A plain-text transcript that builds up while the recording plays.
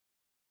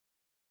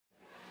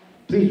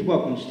Please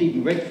welcome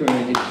Stephen Redfern to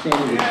the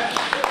Sandywoods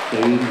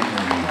stage.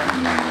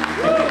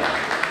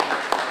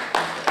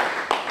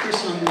 First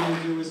song I'm going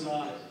to do is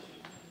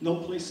No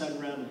Place I'd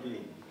Rather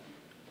Be.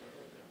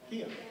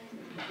 Here.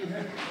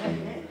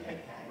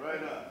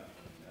 Right up.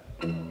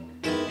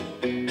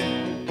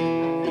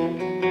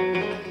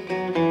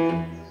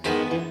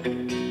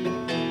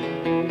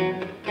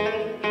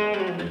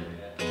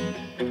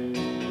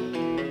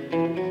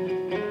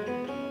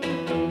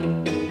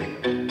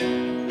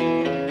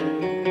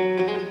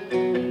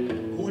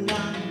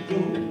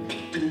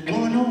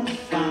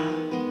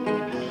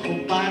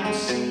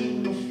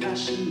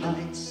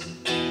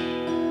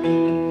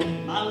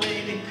 My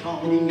lady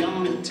called me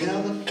on the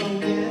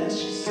telephone, yeah,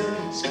 she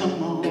says,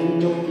 come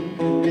on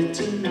over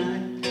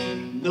tonight.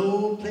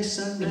 No place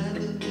I'd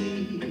rather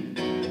be,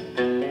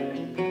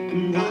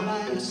 right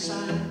by your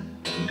side.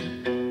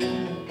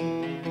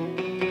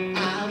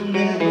 I'll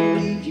never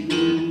leave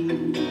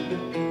you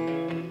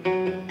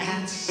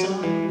at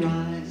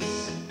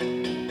sunrise.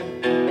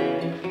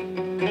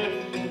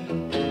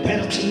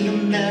 Pedal to the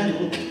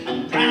metal,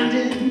 I'm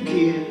grinding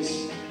gears.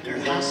 Her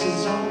house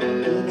is on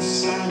the other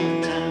side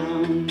of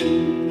town.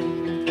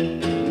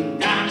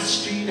 Down the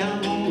street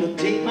I wanna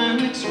take my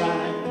next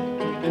ride.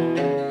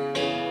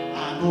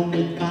 I'm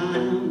homeward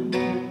bound,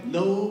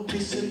 no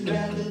place I'd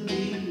rather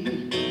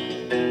be,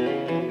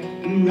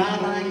 right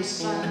by your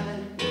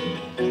side.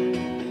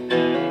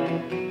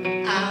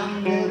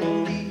 I'll never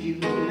leave you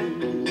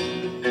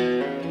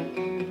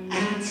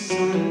at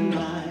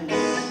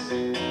sunrise.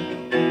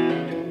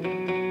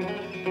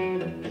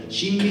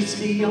 She meets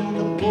me on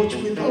the porch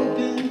with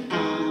open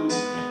arms,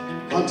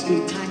 hugs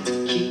me tight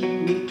to keep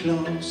me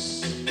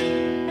close,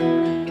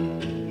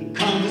 and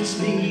comforts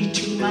me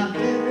to my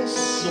very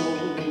soul.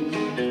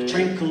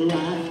 Tranquil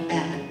life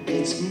at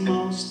its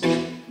most.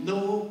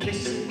 No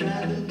place I'd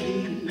rather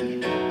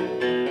be,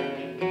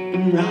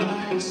 right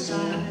by your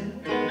side.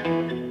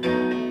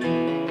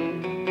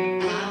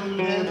 I'll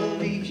never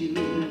leave you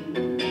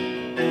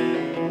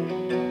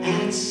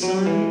at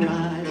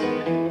sunrise.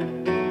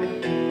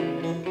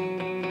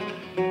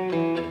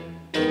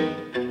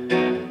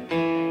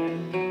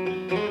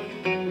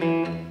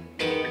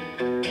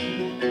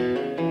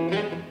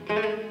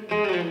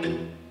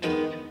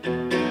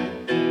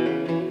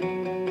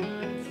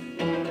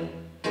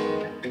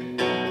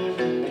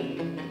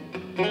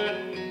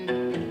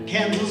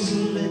 Candles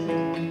are lit,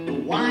 the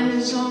wine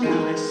is on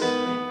ice,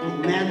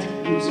 romantic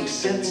music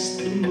sets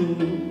the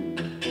mood.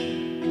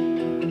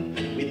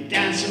 We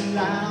dance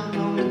around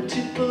on the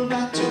tip of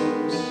our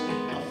toes,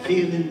 a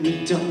feeling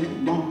we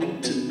don't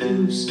want to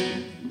lose.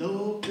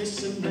 No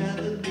place I'd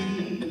rather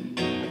be,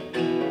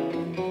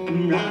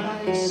 right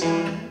by your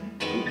side.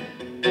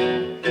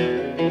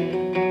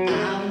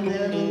 I'll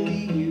never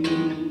leave you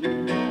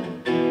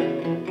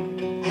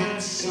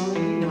at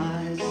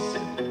sunrise.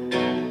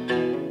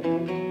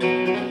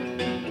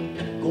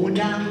 Going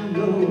down the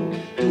road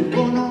to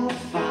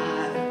 105,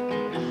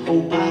 I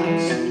hope I don't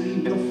see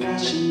no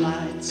flashing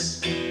lights.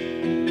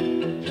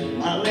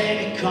 My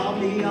lady called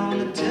me on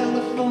the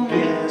telephone,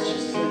 yeah, she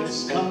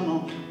says, come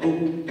on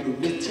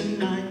over it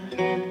tonight.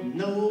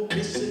 No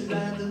place I'd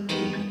rather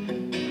be,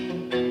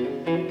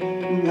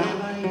 right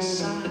by your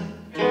side.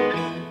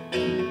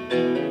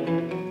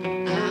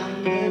 I'll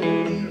never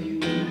leave you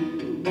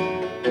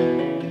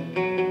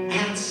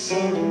at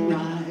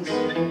sunrise.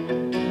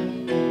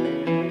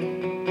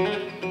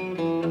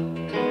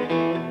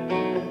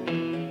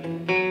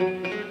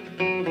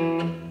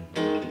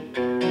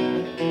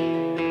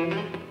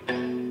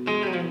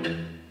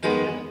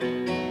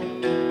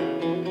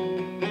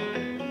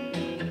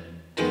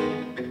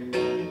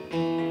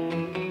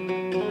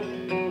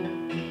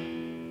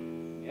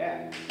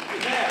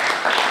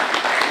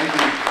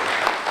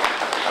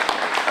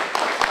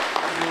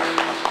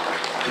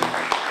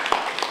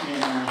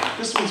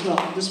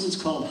 This one's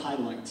called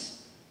Highlights.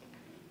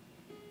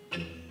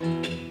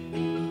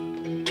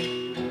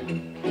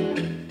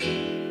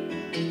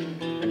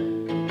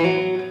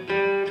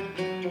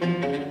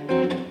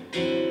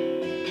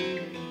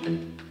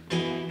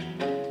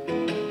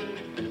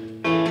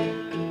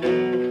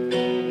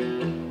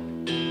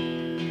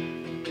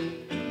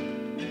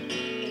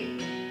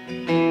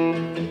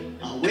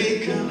 I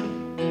wake up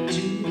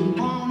to the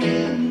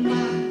morning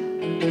light.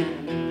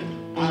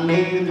 I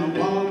lay in my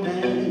warm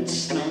bed,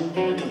 snug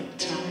up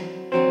tight.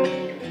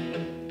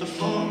 The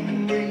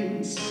phone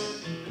rings,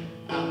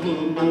 I put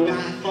my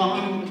life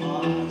on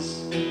pause.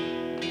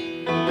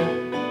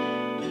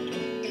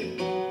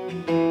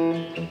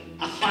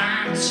 I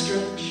find a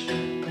stretch,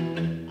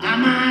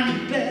 I'm out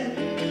of bed.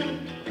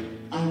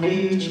 I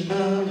reach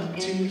up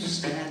to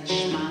scratch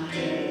my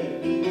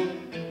head.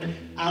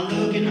 I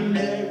look in the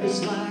mirror,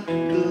 it's like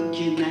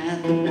looking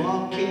at the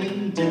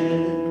Walking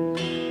Dead.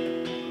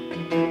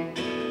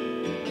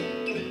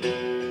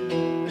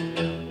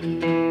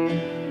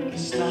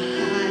 It's the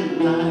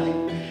highlight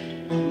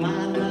of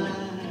my life.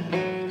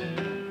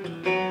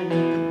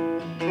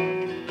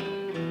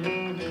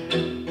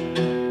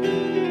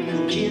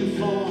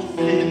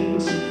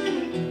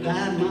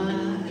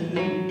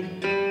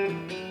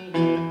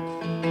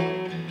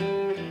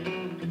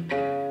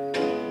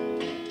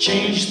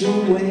 change the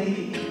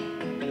way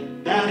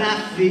that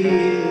I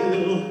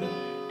feel.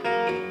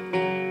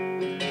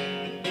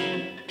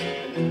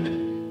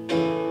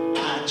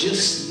 I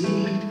just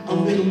need a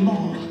little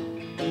more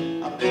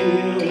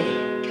appeal.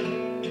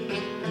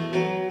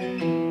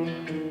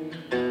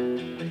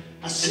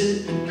 I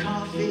sip of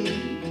coffee,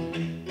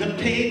 the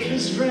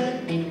paper's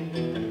red,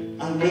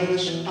 I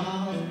rush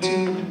off to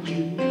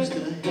use the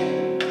head.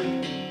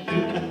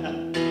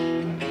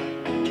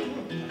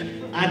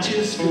 I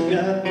just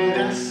forgot what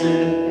I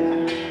said.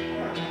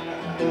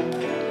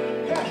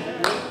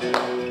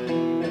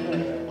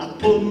 I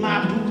put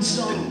my boots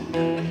on,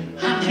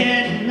 I'm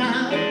heading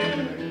out.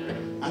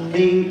 I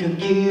think I'll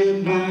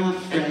give my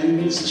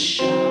friends a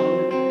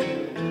shout.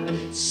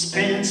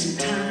 Spend some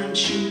time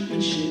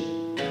shooting shit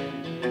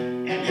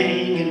and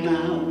hanging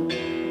out.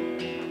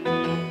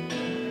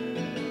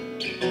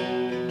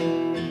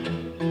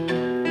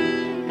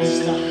 It's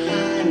the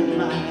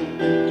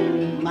highlight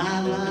of my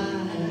life.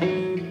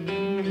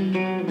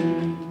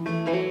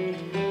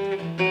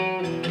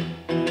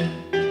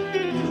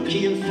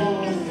 Looking for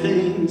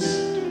things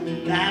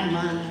that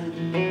might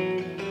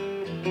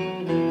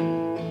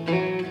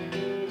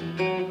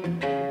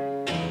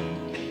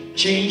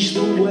change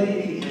the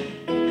way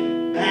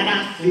that I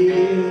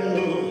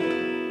feel.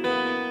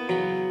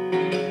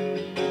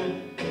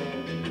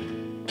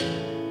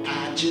 I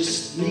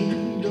just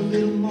need a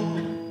little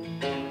more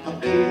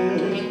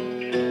appeal.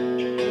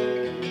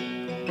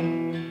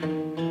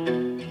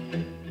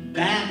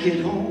 Back at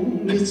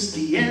home, it's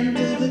the end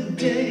of the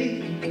day.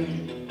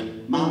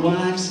 My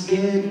wife's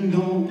getting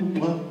home,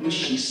 what will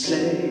she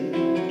say?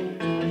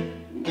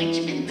 What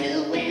you been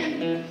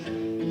doing?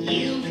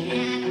 You've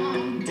had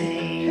all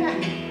day.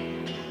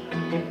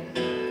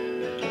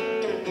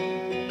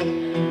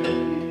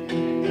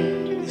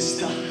 It's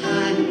the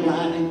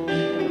highlight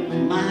of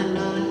my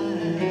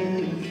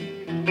life.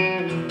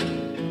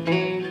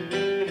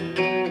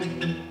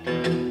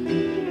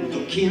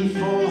 Looking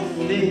for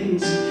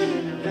things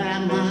that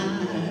might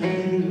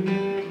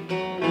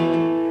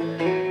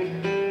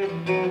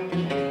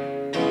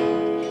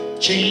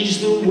change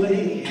the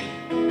way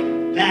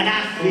that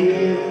I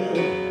feel.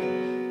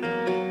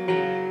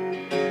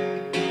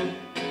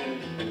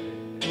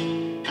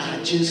 I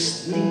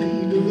just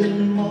need a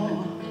little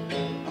more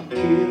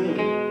appeal.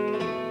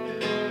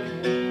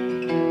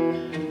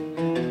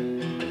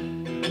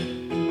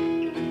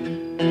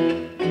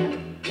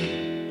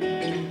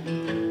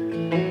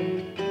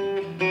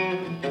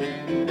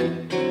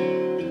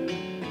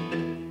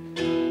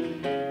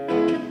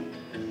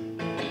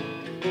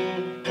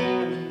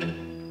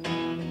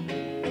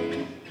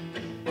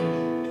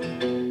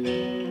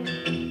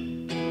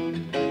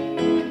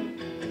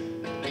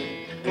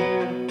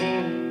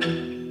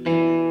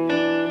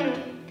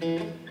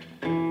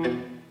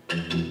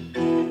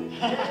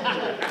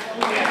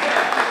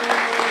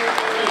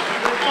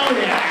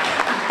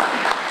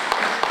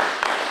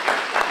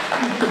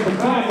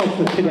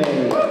 For today,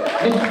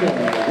 Mr.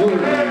 William.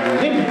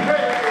 Thank you.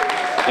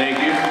 Thank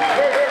you.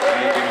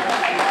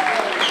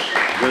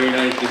 Very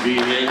nice to be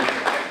here.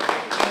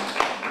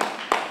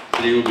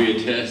 Today will be a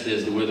test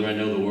as to whether I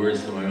know the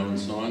words to my own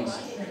songs.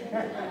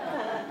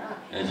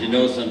 As you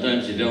know,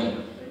 sometimes you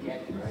don't.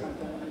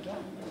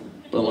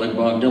 But like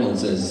Bob Dylan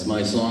says, it's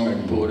my song, I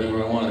can put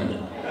whatever I want in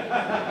it.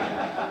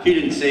 He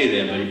didn't say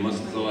that, but he must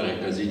have thought it,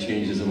 because he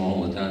changes them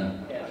all the time.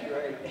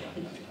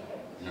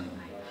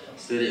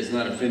 Said it's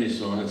not a finished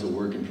song, it's a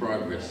work in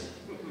progress.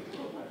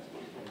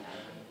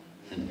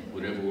 And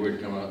whatever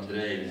word come out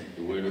today is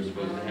the word we're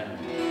supposed to have.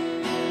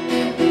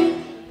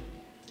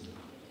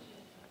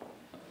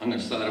 I'm going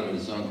to start out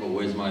with a song called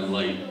Where's My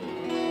Light?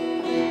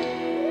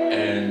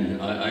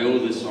 And I owe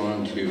this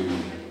song to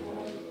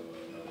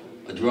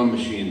a drum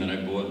machine that I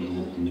bought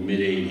in the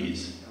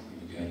mid-'80s.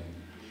 Okay?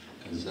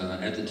 Because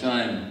at the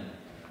time,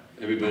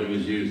 everybody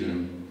was using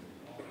them.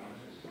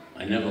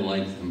 I never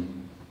liked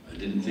them. I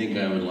didn't think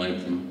I would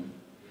like them.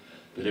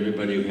 But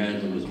everybody who had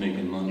them was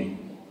making money.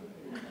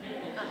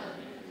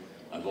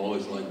 I've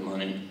always liked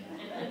money,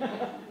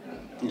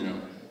 you know,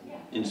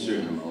 in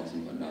certain amounts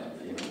and whatnot.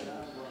 You know.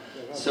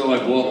 So I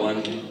bought one,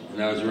 and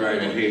I was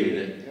right, I hated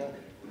it.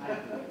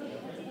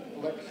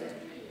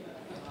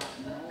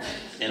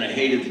 And I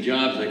hated the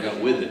jobs I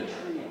got with it.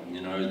 You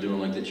know, I was doing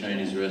like the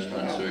Chinese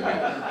restaurant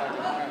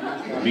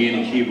circuit. Me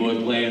and the keyboard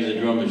playing the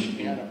drum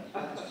machine.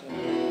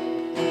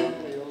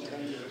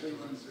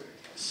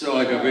 So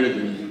I got rid of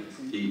the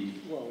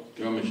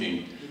drum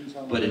machine,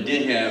 but it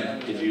did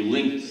have, if you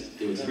linked,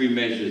 there were 3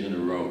 measures in a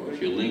row. If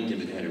you linked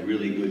them, it had a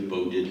really good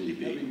Bo Diddley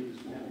beat.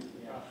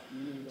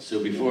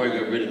 So before I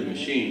got rid of the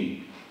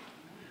machine,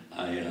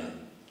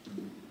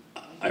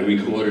 I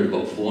recorded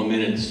about 4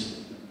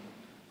 minutes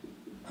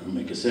on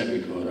my cassette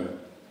recorder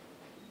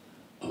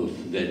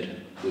of that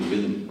good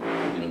rhythm,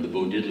 you know, the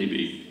Bo Diddley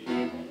beat.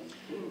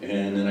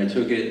 And then I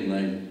took it and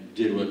I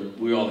did what,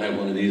 we all have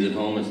one of these at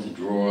home, it's the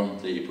drawer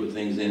that you put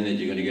things in that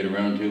you're gonna get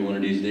around to one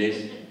of these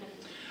days.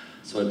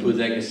 So I put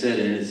that cassette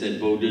in, it said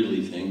Bo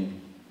Diddley thing.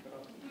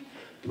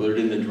 put it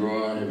in the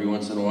drawer, and every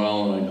once in a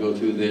while, when I'd go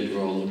through their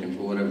drawer looking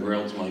for whatever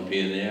else might be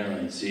in there,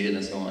 I'd see it, and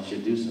I said, well, I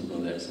should do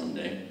something with that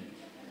someday.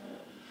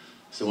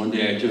 So one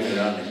day I took it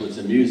out and I put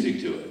some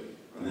music to it,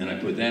 and then I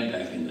put that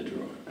back in the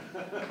drawer.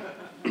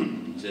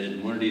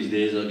 Said, one of these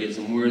days I'll get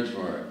some words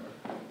for it.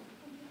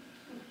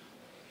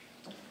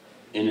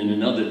 And in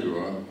another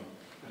drawer,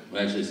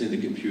 well, actually it's in the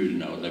computer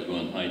now, as I've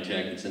gone high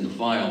tech, it's in the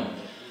file,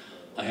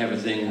 I have a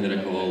thing that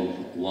I call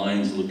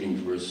lines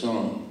looking for a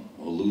song,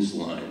 or loose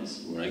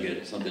lines. When I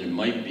get something that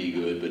might be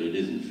good, but it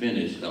isn't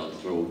finished, I'll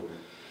throw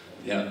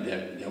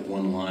that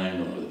one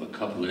line or a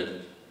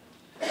couplet.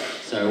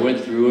 So I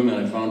went through them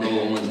and I found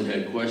all the ones that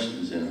had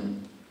questions in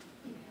them.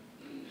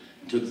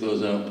 Took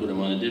those out, put them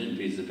on a different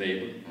piece of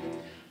paper,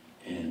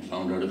 and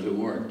found out if it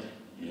worked.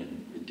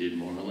 And it did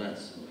more or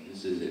less. So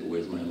this is it,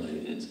 Where's My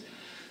Light? It's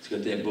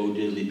got that Bo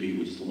Diddley beat,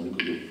 which is the one to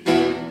go do.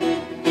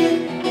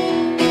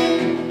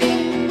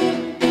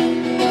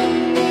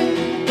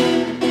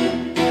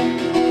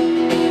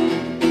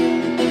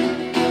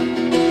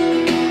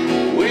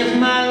 Where's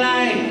my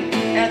light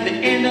at the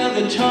end of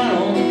the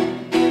tunnel?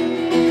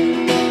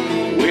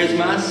 Where's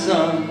my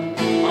son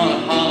on a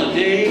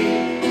holiday?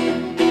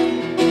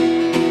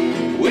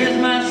 Where's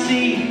my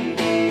seat?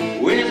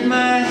 Where's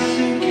my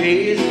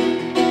suitcase?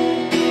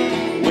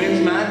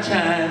 When's my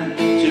time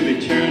to be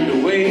turned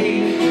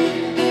away?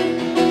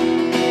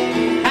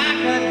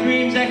 I got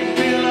dreams that can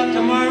fill up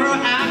tomorrow.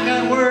 I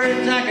got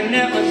words I can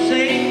never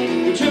say.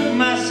 Who took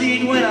my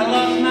seat when I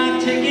lost my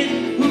ticket?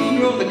 Who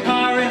drove the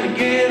car in the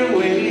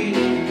getaway?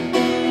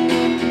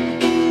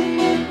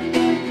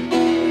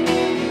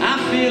 I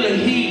feel a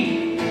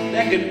heat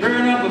that could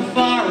burn up a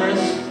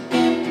forest,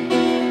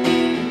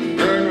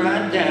 burn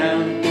right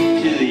down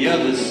to the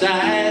other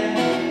side.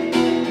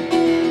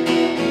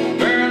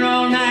 Burn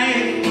all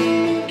night,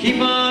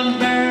 keep on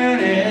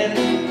burning.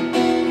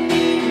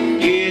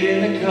 Get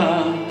in the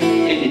car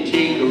and you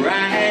take a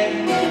ride.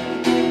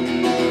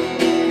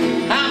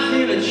 I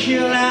feel a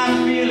chill,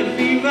 I feel a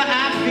fever,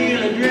 I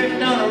feel a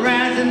drift on a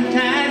rising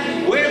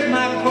tide. Where's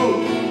my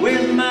coat?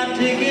 Where's my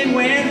ticket?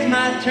 When's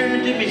my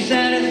turn to be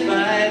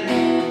satisfied?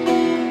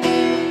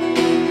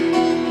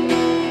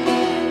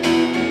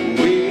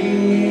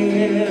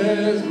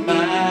 Where's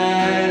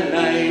my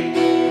light?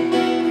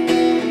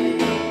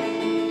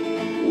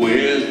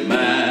 Where's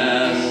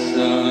my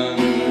sun?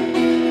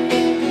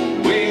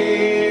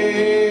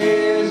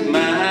 Where's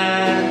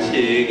my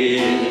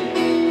ticket?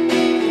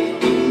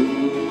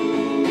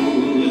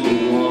 Who's the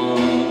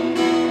one?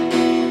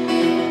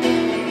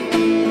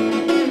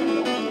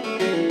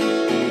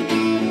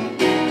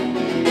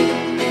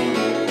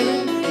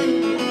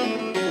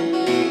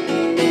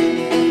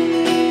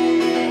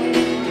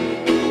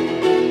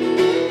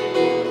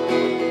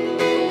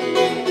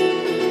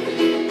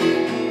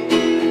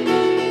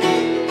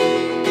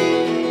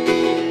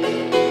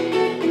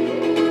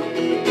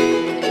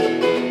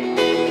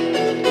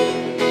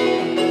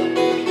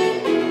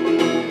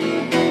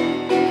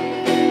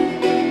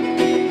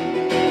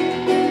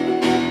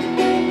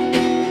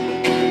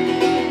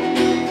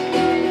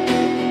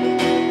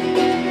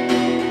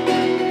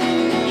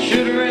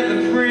 Should've read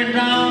the print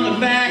on the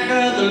back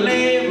of the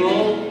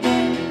label.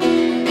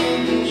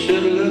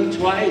 Should've looked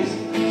twice,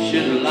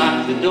 should've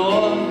locked the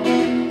door.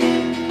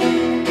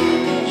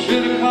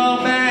 Should've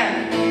called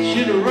back,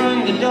 should've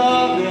rung the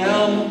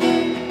doorbell.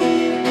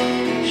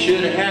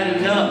 Should've had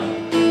enough,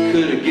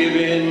 could've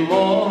given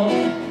more.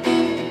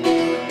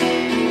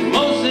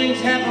 Most things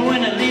happen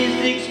when I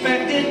least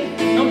expect it.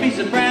 Don't be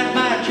surprised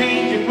by a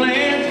change of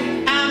plans.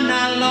 I'm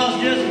not lost,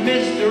 just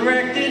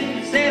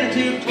misdirected. Standing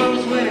too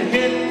close when it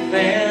hit the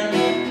fan.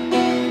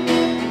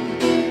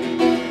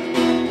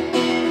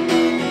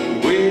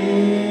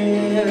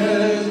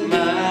 Where's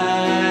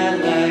my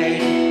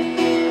light?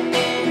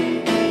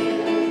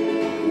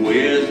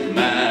 Where's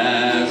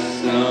my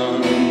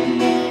sun?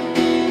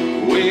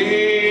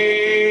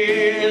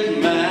 Where's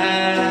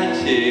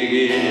my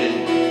ticket?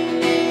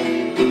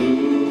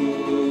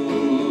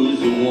 Who's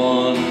the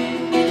one?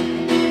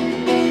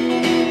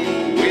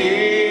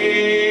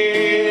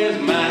 Where's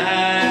my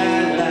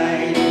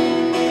light?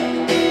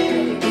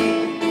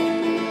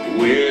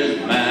 Where's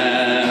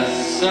my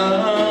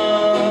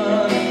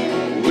sun?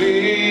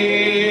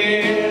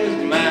 Where's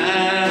my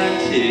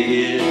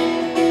ticket?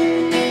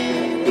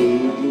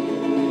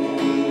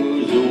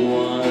 Who's the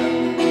one?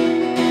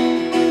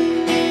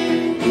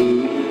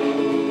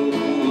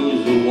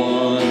 Who's the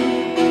one?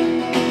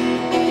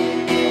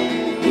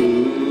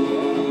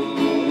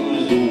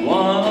 Who's the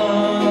one?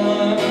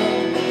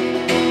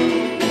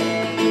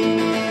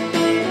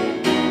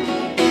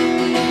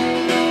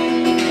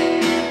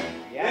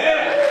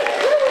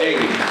 Thank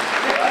you.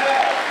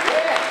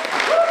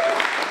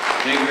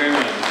 Thank you very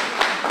much.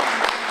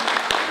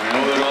 I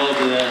owe it all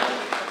to that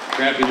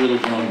crappy little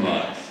drum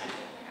box.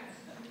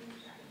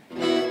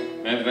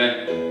 Matter of fact,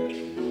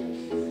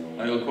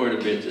 I owe quite a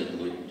bit to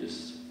like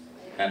just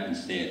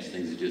happenstance,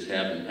 things that just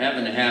happen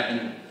to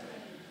happen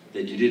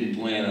that you didn't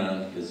plan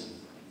on, because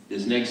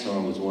this next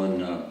song was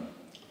one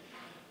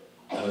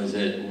I was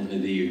at one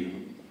of the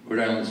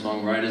Rhode Island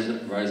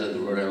Songwriters, Rise Up the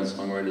Rhode Island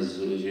Songwriters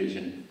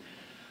Association.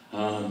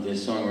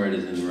 There's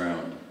songwriters in the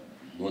round.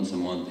 Once a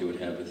month they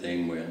would have a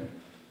thing where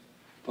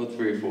about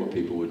 3 or 4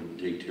 people would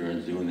take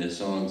turns doing their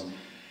songs,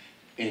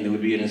 and there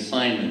would be an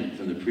assignment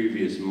from the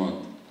previous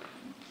month.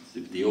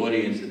 The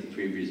audience of the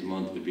previous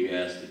month would be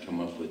asked to come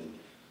up with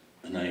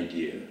an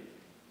idea,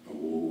 a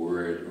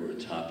word or a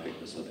topic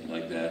or something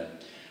like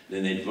that.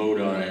 Then they'd vote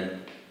on it,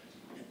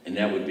 and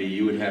that would be,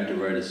 you would have to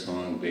write a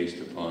song based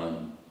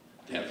upon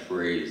that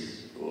phrase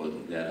or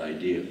that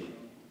idea.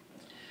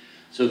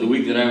 So the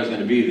week that I was going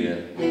to be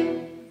there,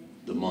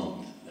 the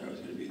month that I was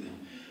going to be there,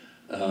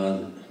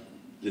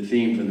 the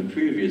theme from the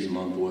previous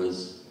month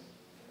was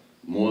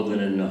more than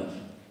enough.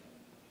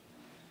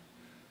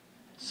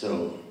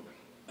 So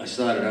I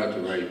started out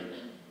to write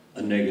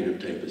a negative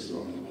type of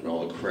song about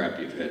all the crap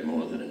you've had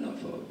more than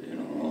enough of. You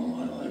know, all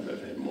my life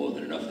I've had more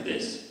than enough of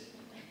this.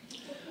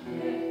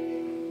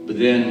 But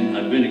then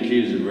I've been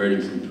accused of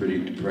writing some pretty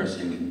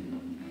depressing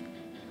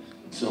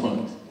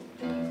songs.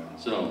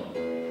 So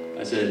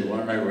I said, why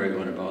don't I write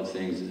one about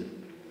things that,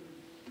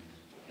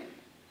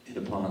 in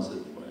a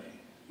positive way,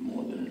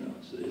 more than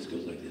enough. So this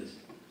goes like this.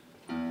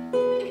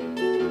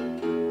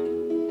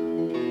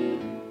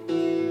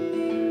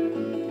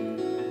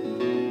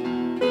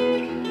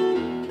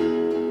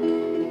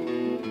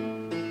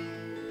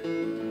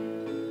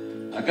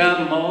 I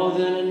got more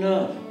than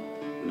enough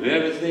of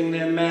everything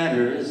that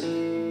matters.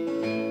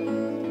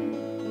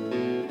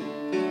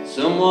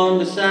 Someone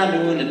beside me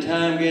when the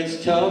time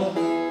gets tough.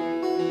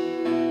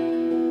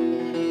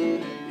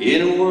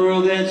 In a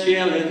world that's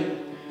yelling,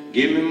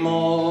 give me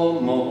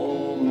more,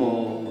 more,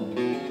 more.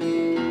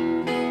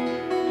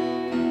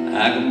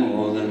 I got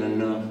more than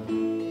enough.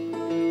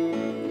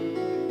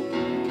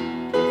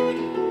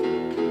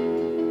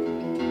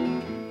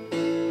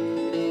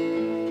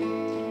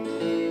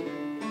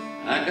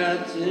 I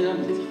got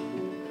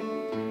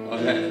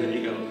okay, there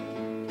you go.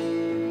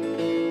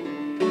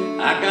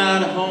 I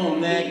got a home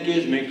that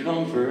gives me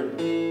comfort.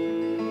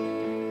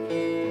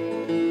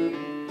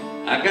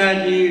 I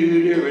got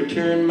you to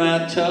return my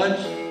touch.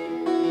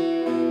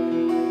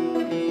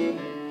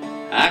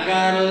 I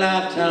got a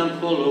lifetime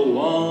full of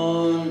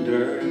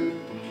wonder.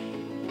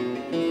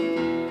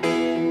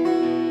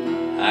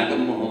 I got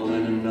more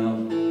than enough.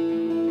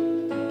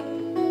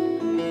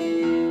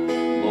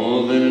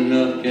 More than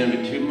enough can be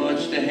too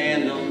much to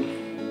handle.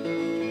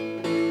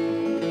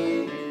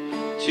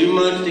 Too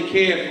much to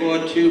care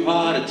for, too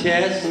hard to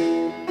test.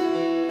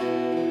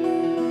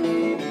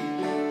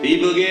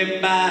 People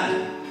get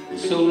by with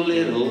so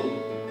little.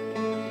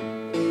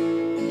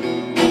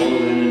 More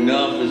than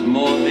enough is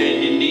more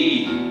than you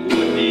need.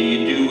 What do you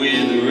do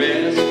with the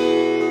rest?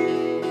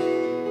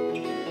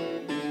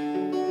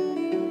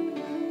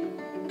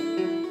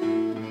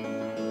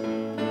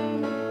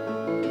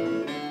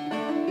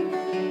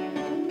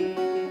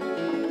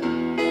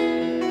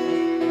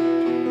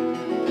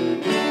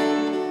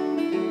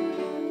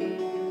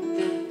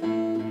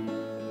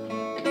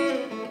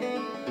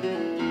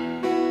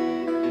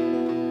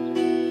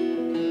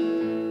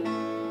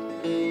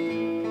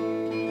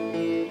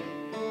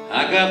 I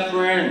got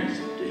friends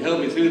to help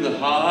me through the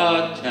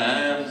hard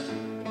times,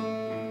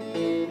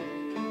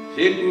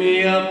 pick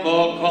me up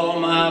or call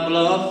my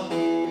bluff.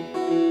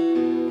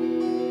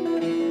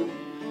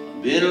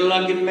 I've been a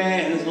lucky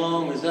man as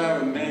long as I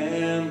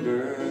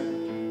remember.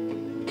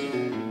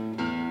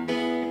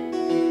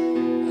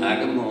 I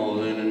got more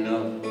than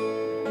enough.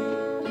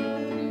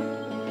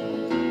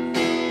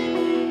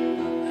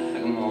 I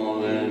got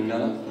more than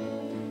enough.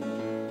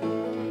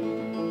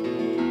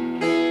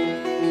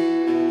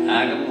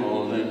 I got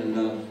more than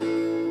enough.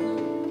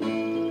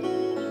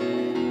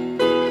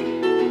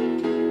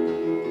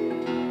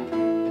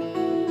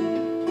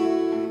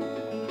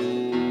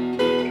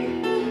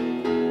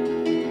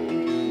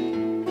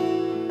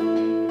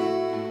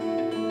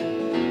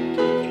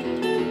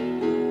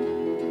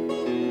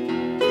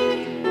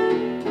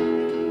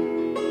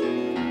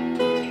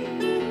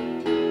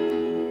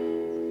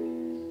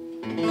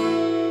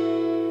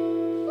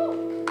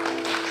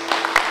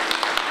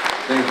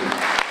 Thank you.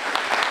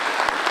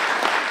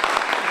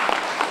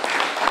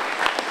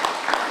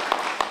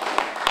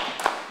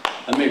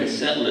 I made a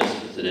set list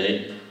for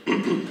today,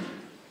 and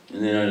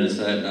then I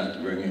decided not to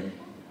bring it.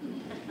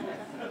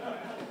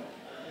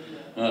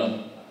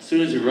 As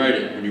soon as you write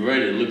it, when you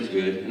write it, it looks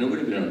good, and it would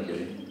have been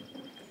okay.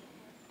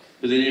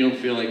 But then you don't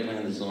feel like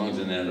playing the songs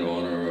in that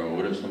order, or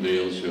what if somebody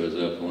else shows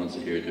up and wants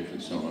to hear a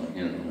different song,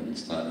 you know, and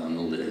it's not on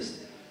the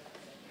list.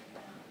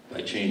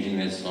 By changing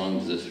that song,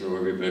 does it throw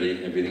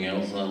everything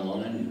else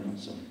online, you know,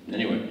 so,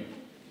 anyway.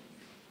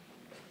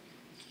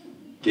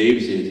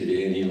 Dave's here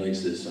today, and he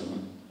likes this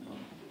song.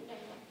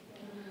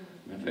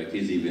 In fact,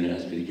 he's even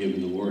asked me to give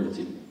him the words.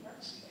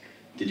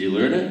 Did you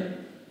learn it?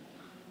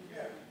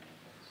 Yeah.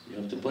 You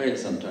have to play it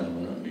sometime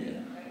when I'm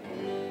here.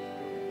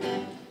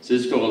 So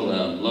it's called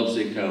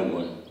Lovesick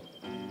Cowboy.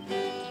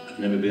 I've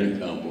never been a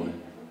cowboy.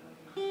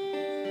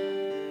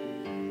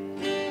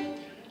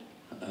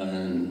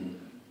 And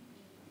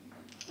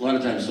a lot of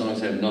of times songs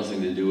have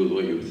nothing to do with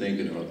what you were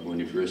thinking of when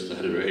you first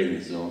started writing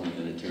the song,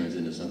 and it turns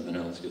into something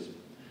else. Because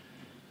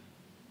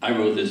I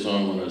wrote this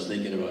song when I was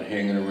thinking about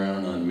hanging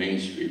around on Main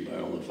Street by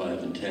all the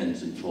 5 and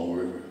 10s in Fall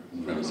River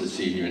when I was a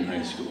senior in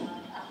high school,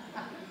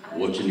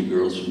 watching the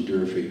girls from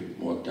Durfee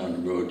walk down the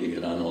road to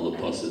get on all the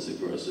buses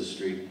across the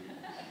street.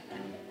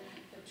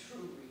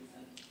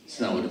 It's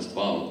not what it's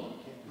about,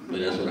 but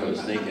that's what I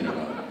was thinking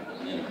about,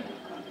 you know.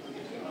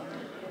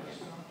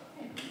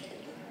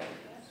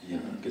 You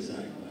know, because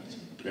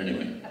but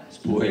anyway, it's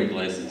poetic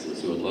license,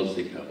 so it loves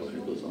the cowboy.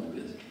 It goes like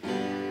this.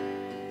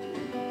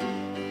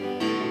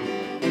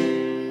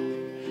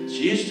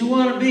 She used to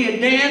want to be a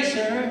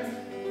dancer.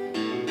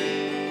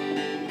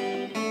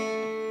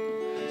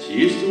 She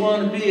used to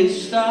want to be a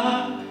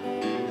star.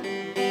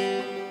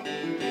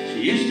 She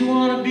used to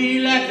want to be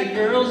like the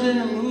girls in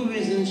the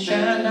movies and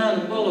shine down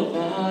the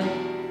boulevard.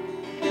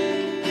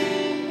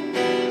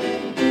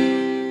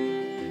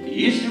 She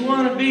used to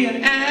want to be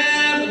an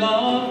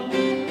outlaw,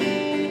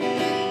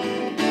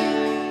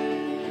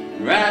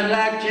 ride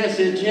like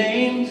Jesse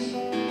James.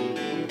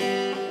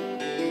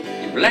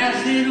 He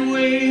blasted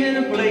away in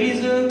a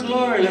blaze of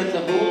glory, let the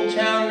whole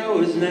town know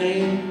his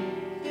name.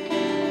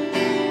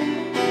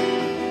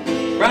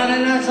 Friday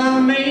nights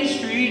on Main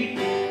Street,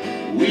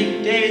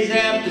 weekdays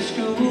after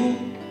school.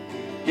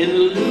 In the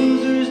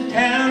loser's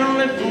town,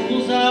 only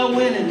fools are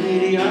winning.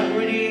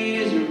 Mediocrity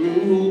is a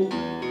rule.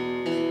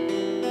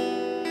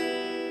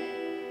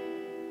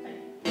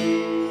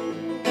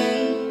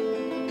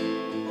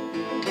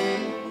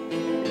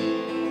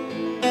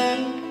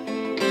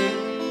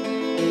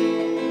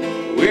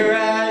 Where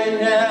are you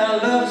now,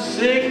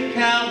 lovesick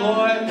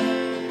cowboy?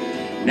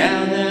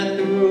 Now that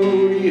the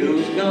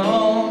rodeo's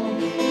gone,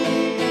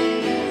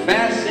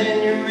 fast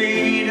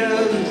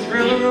senoritas and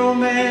thriller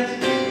romance,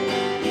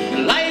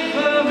 the life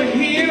of a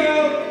hero,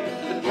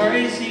 the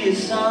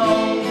priciest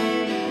song.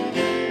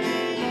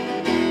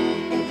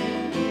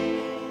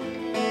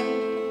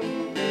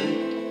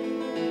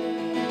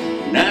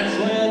 Nights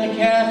when the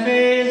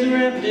cafes are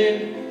empty,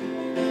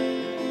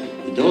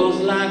 the doors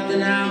locked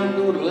and out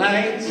go the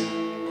lights.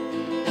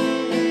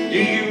 Do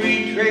you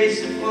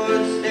retrace the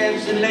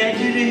footsteps that led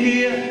you to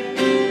here?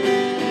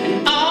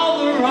 And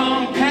all the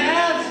wrong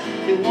paths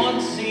that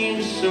once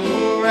seemed so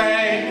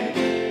right.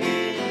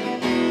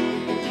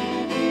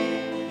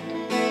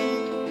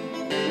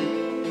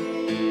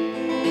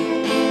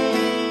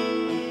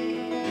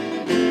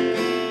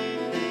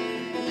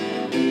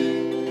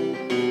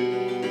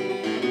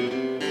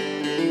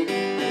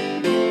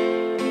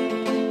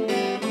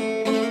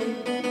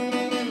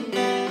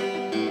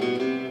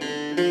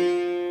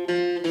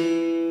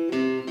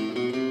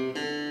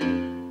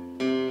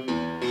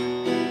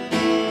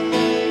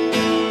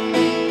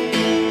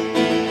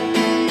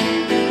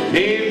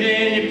 Paved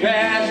in your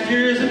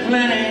pastures of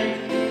plenty,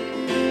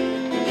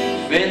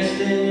 fenced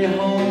in your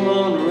home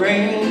on the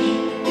range.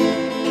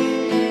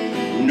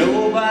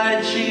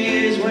 Nobody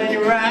cheers when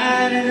you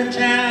ride into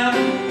town.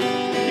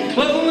 Your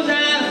clothes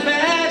out of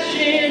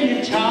fashion,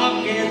 your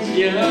talking's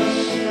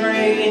just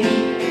strange.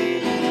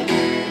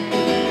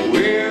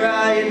 Where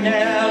are you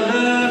now,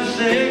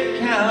 lovesick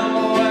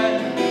cowboy?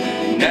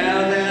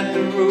 Now that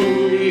the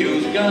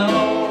rodeo's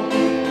gone,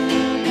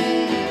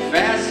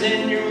 fast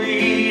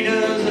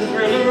senoritas, the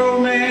thriller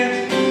romance,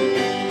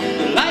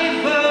 the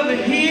life of a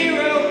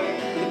hero,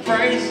 the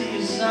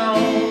priciest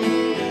song.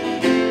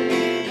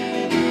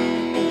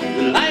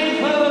 The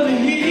life of a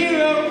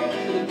hero,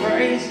 the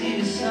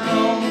priciest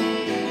song.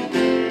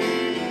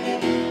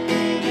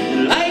 The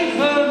life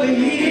of a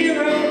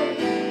hero.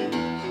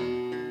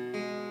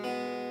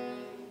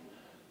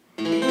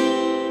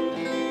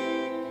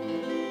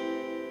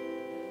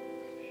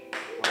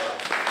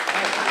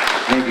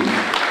 Thank you.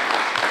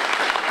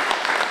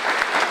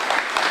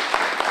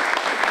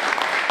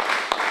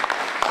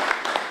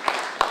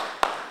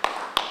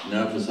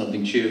 Now for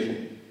something cheerful.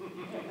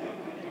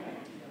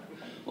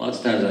 Lots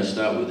of times I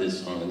start with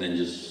this song and then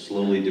just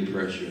slowly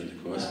depress you in the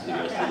course of the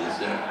rest of the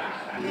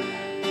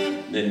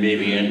set. Then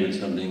maybe end with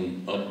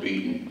something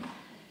upbeat and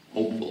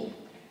hopeful.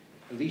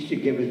 At least you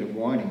give us a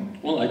warning.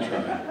 Well, I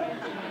try.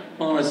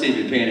 Well, I want to see if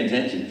you're paying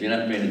attention. If you're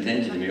not paying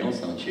attention to me, I'll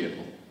sound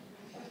cheerful.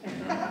 You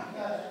know?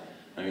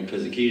 I mean,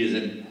 because the key is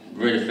to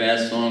write a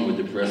fast song with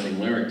depressing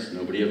lyrics.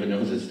 Nobody ever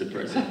knows it's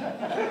depressing.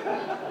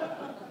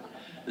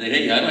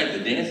 Hey, I like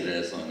to dance to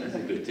that song. That's a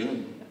good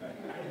tune.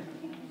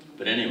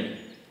 But anyway,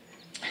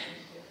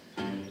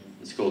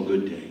 it's called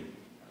Good Day.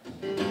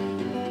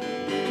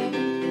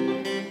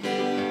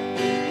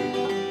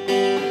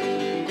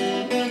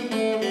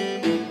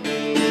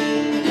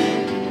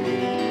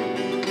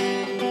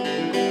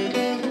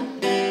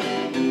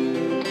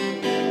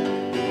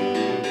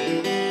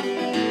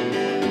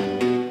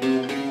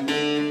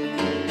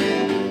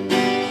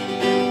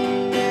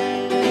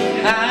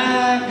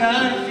 I've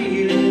got a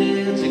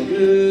feeling it's a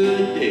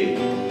good day.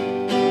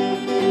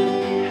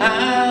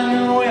 I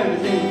know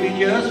everything will be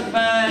just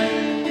fine.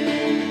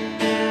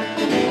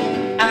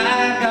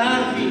 I've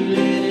got a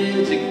feeling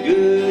it's a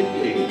good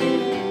day.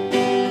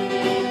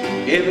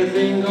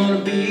 Everything's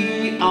gonna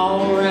be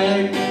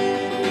alright.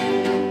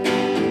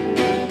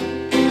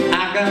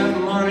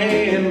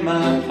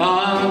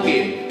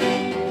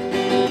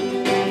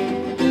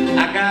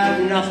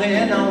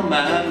 nothing on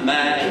my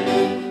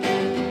mind.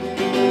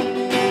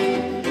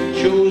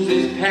 Chose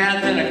this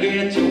path and I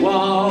get to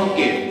walk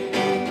it.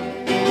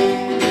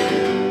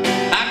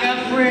 I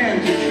got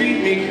friends who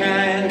treat me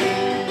kind.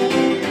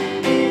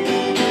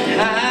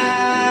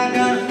 I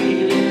got a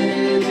feeling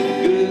it's a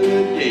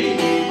good day.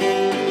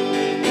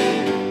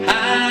 I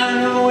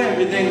know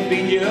everything will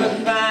be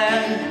just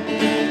fine.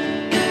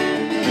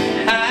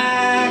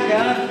 I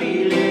got a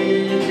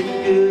feeling it's a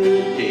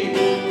good day.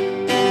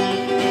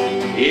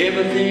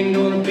 Everything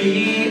gonna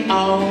be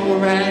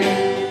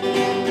alright.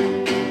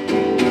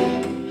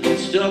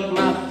 Stuck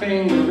my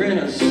finger in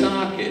a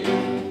socket.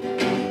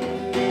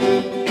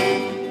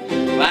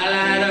 If I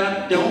light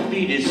up, don't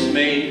be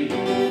dismayed.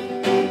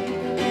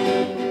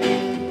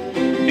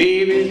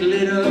 Baby's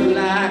lit up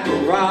like a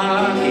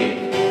rocket.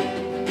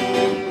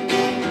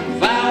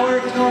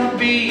 Fireworks gonna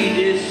be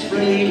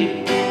displayed.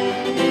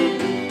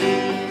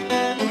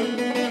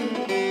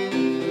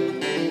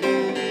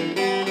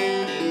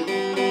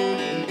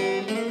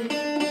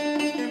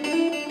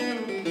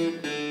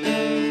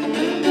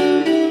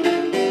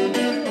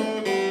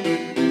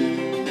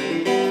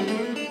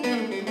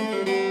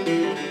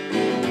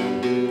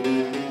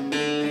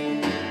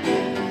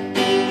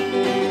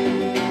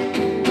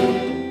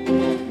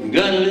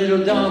 Got a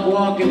little dog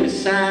walking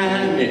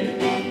beside me.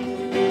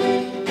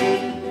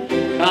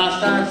 Car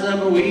starts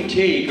up and we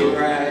take a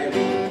ride.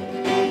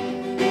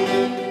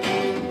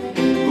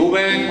 Go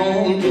back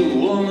home to a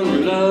woman who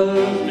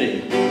loves me.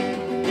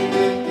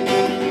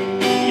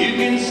 You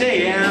can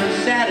say I'm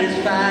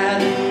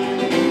satisfied.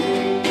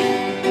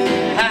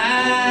 I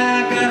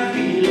got a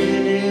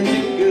feeling it's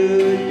a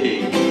good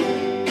day.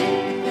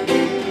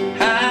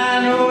 I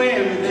know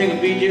everything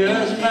will be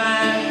just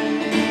fine.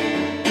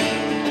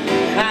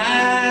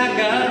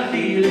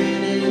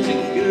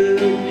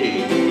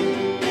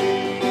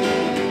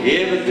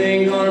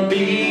 Everything gonna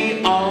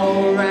be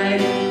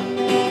alright.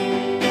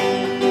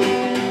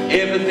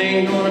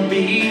 Everything gonna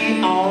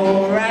be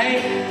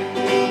alright.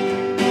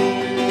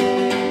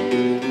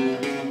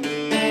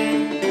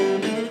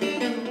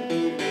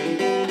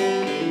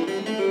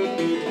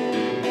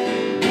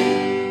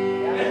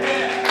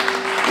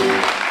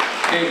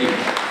 Thank you.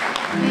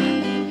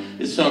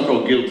 This song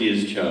called Guilty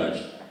as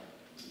Charged.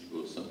 It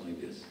goes something like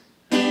this.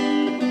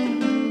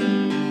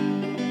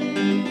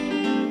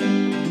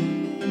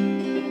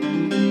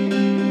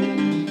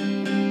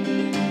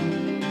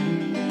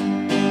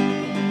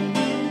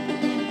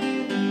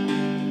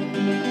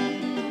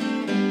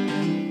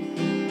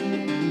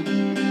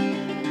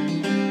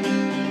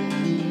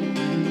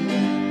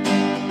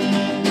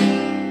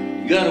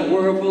 Got a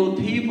world full of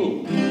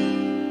people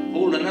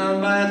holding on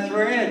by a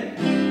thread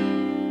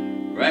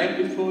right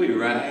before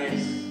your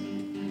eyes.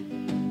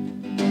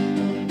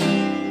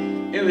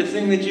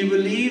 Everything that you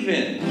believe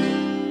in,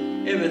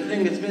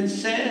 everything that's been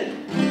said,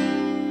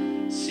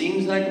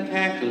 seems like a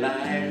pack of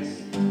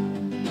lies.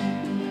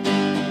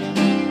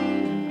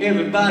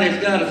 Everybody's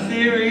got a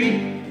theory,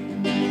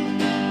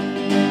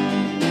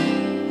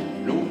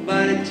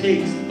 nobody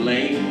takes the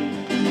blame.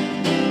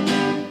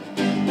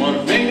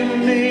 One finger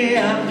with me,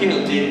 I'm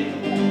guilty.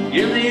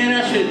 Guilty and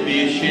I should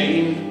be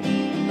ashamed.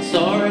 I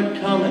saw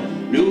it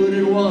coming, knew what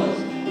it was,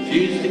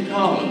 refused to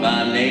call it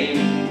by name.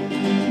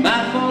 It's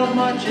my fault as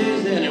much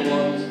as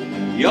anyone's,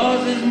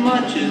 yours as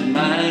much as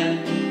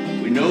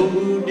mine. We know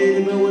who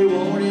did it, but we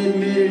won't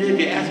admit it. If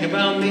you ask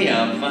about me,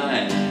 I'm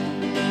fine.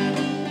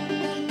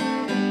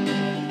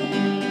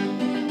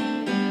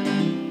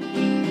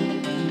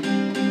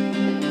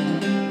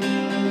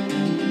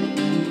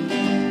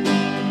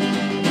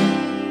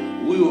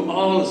 We were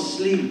all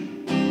asleep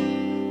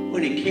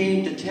when he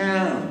came to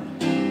town.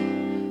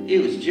 It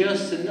was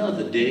just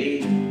another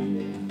day.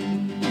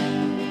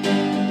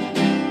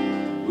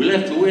 We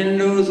left the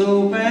windows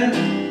open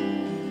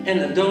and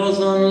the doors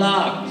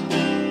unlocked.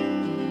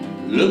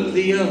 Looked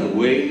the other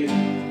way.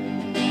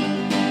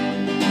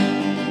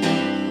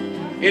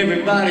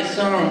 Everybody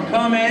saw him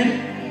coming.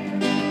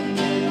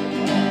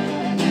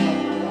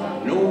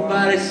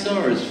 Nobody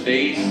saw his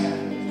face.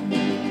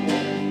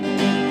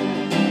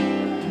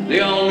 They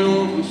all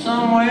knew him from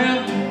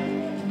somewhere,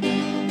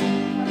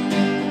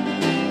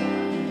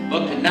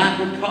 but could not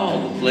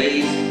recall the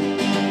place.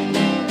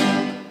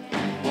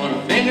 One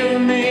finger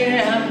with me,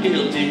 I'm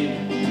guilty.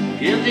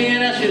 Guilty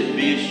and I should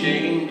be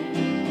ashamed.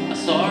 I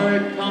saw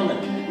it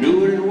coming, knew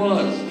what it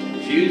was,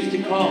 refused to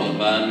call it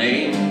by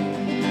name.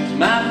 It's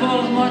my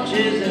fault as much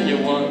as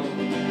anyone's,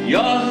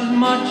 yours as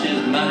much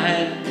as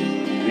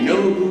mine. We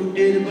know who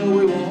did it, but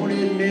we won't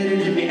admit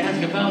it. If you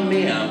ask about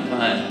me, I'm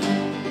fine.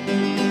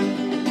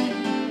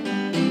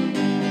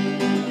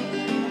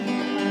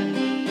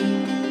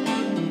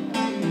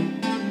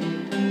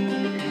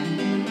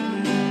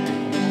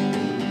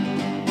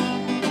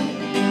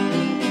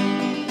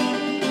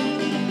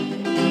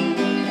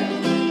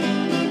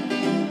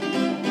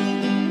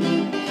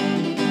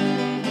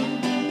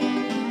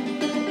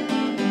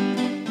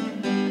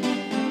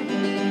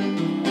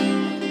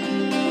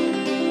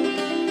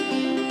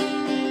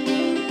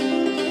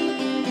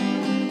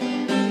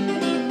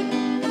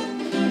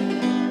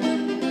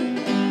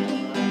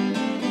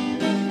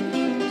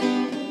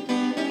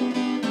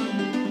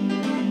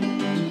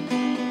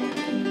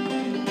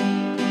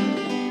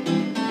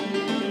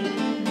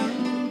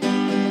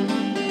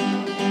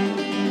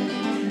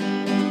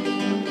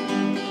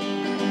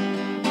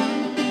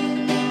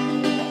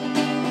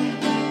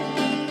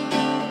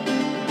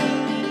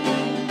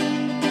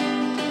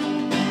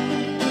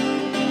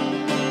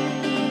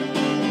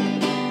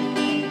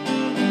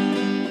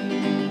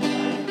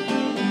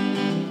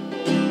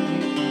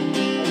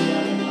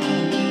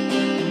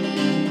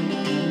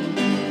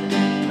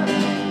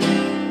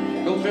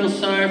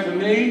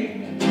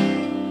 me.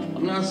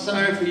 I'm not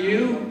sorry for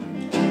you.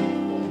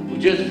 We're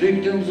just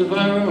victims of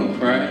our own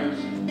crimes.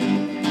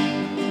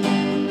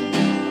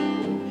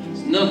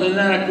 It's nothing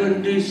that I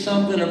couldn't do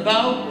something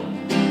about,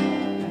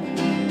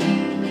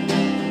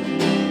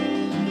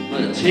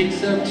 but it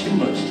takes up too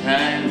much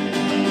time.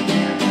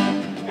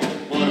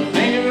 Point a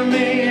finger at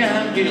me,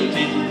 I'm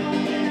guilty.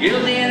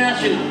 Guilty and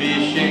I should be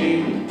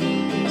ashamed.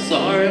 I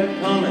saw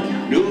it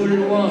coming, knew what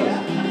it was,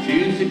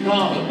 refused to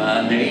call it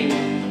by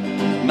name.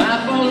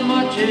 My fault as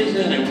much as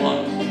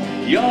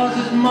anyone's, yours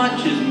as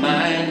much as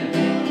mine.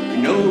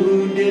 We know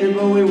who did it,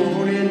 but we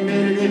won't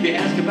admit it. If you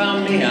ask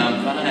about me,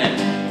 I'm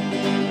fine.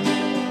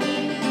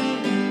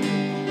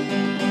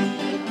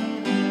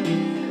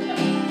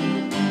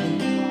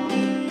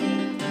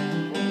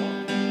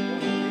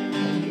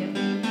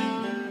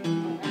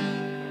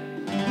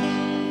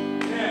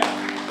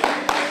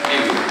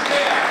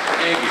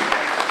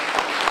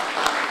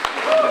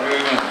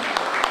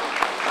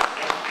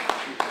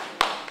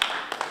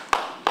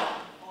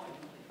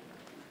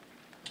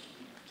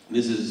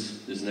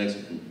 This next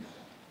one,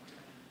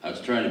 I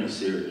was trying to be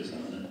serious on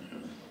it,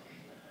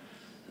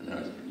 and I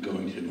was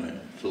going to my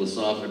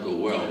philosophical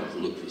well to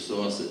look for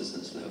sources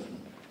and stuff.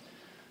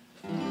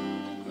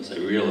 Of course, I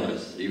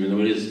realized, even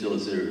though it is still a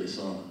serious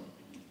song,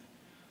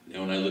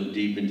 when I look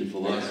deep into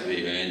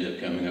philosophy, I end up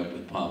coming up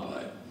with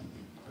Popeye.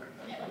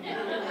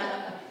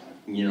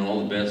 You know,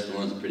 all the best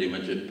ones are pretty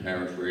much a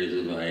paraphrase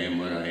of I am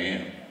what I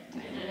am.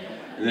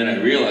 And then I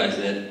realized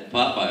that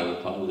Popeye was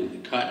probably the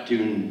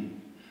cartoon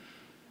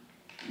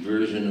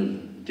version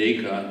of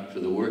Descartes for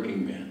the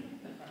working man.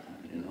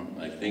 You know,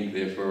 I think,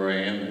 therefore I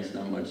am. It's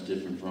not much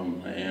different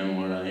from I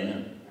am what I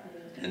am,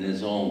 and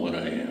it's all what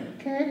I am.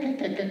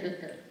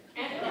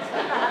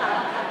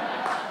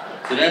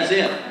 So that's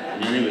it.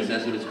 And anyways,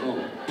 that's what it's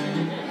called.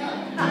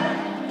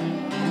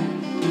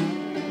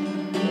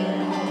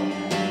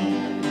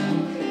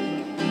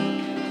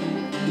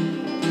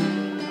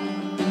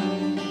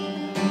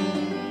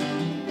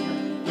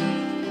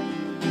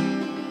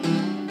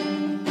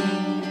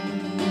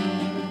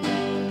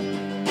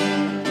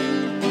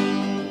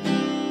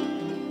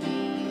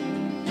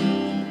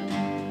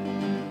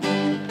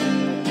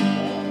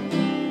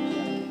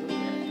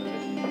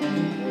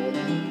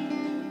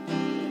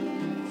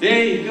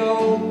 There you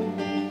go,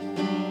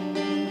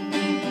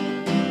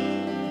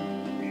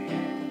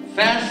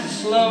 fast and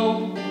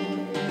slow,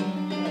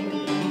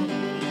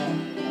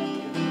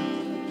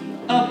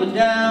 up and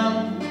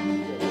down,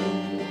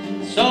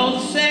 it's all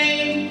the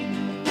same.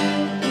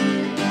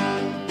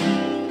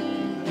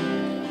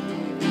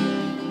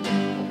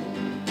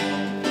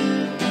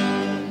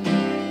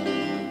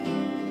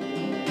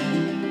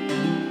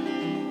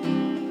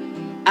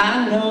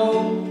 I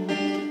know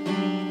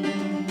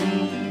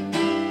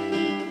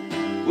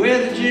where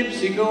the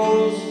gypsy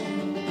goes,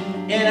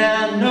 and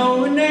I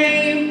know her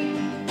name.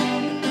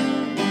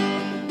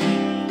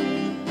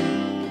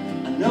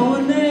 I know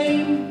her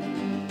name.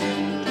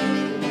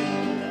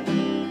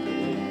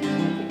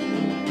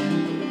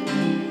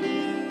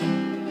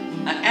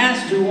 I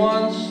asked her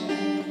once,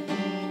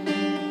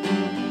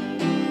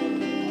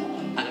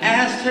 I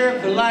asked her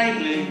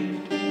politely,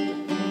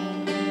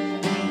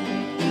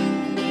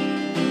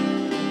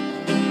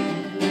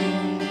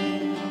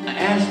 I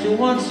asked her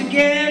once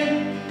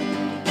again.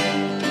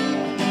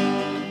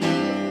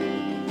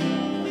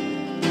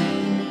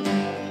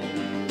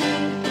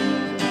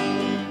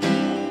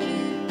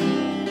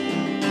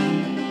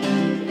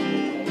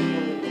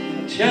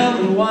 Tell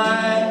me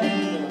why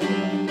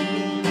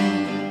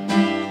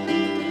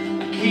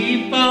I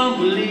keep on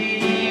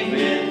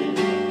believing.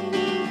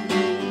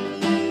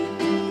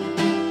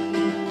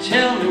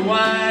 Tell me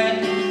why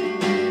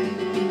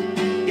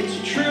it's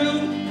true.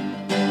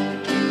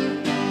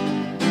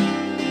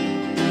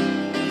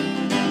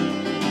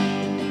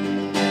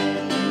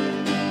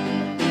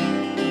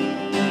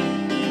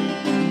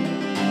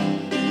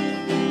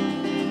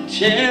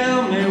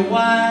 Tell me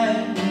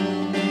why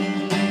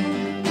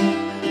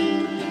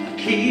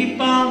keep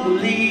on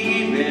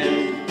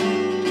believing.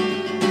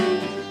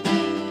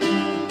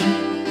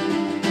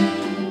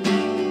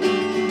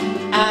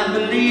 I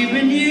believe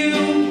in you.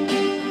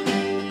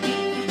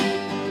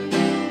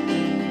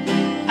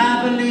 I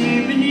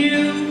believe in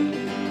you.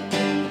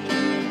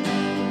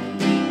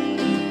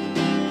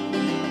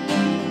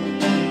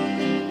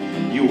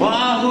 You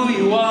are who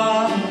you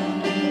are.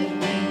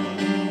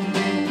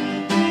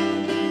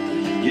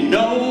 You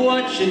know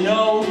what you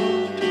know.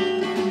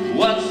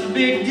 What's the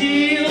big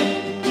deal?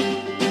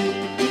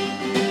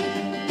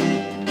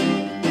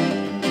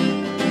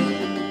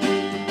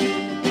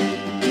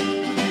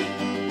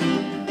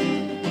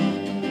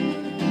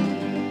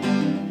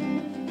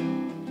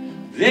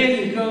 There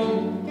you go,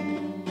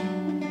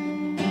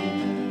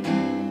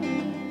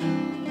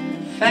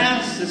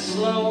 fast and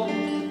slow,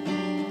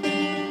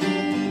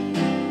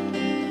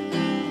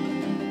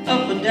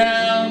 up and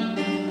down,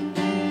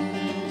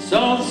 it's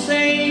all the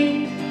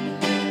same.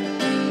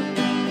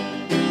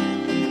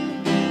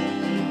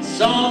 It's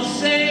all the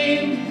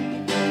same.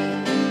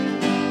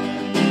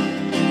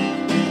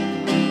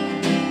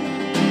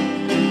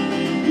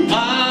 You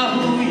are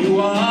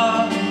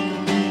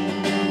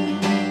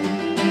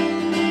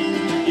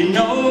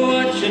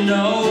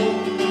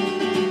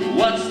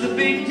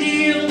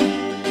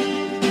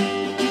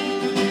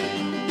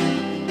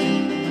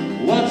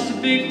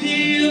the big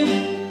deal?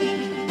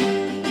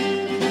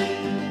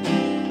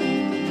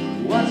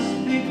 What's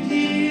the big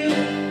deal?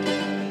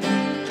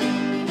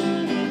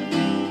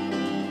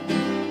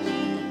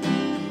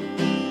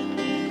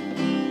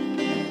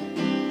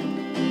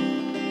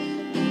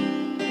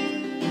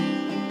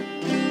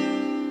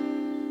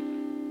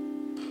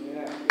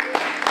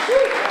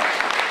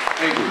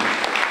 Thank you.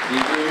 Thank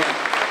you very much.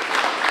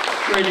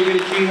 Fred, you get a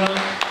G, huh?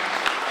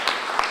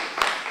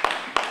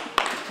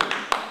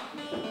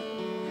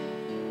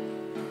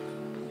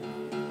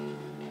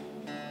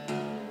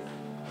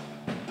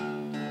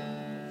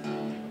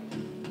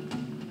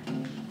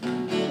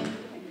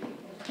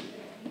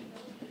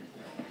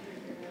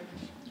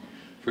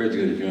 Fred's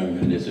got a drum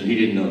on this, and he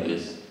didn't know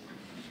this.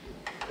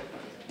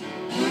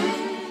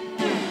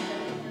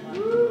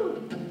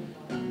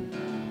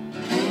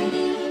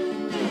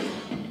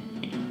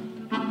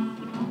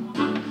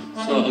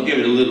 So I'll give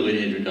it a little bit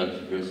of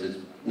introduction first. It's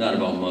not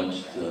about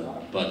much,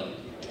 but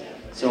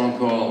song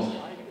called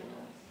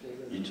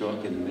 "You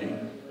Talking to Me."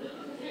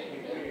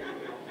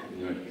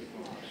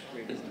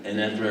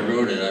 And after I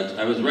wrote it,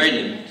 I was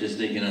writing it just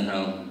thinking of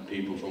how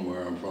people from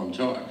where I'm from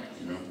talk,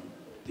 you know,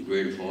 the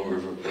Greater Fall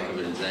River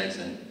Providence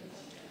accent.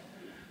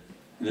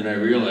 And then I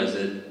realized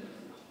that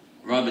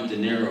Robert De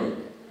Niro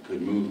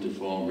could move to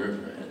Fall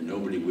River and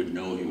nobody would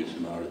know he was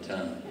from out of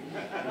town.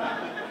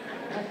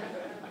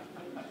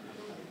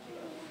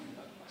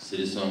 So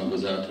this song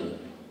goes out to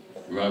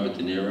Robert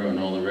De Niro and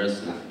all the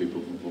rest of the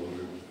people from Fall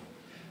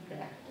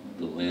River,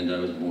 the land I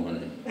was born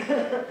in.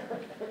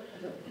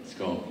 It's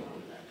called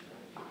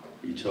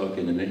 "You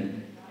Talking to Me?"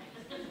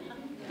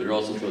 But it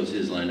also throws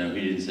his line out.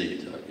 He didn't say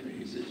 "you're talking to me,"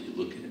 he says "you're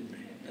looking at me."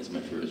 That's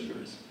my first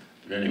verse.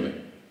 But anyway.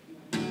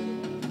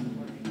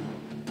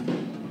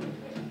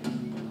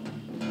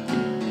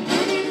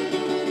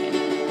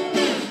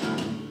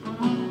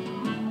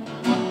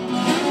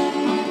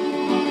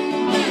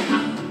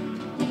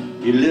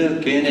 You're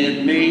looking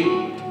at me.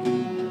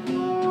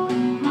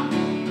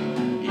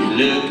 You're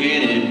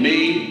looking at me.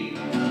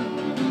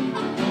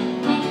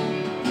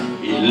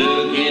 You're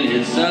looking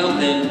at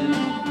something.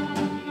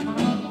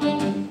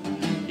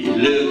 You're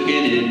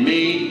looking at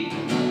me.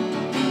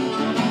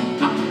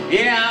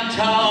 Yeah, I'm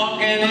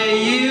talking to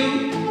you.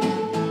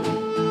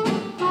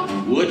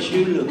 What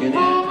you looking at?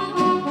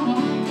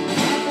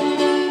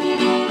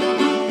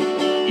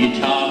 You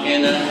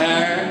talking to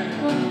her.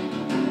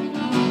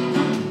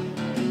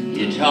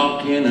 You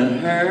talking to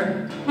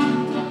her.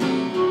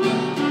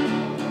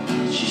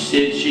 She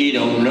said she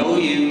don't know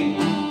you.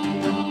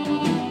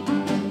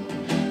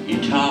 You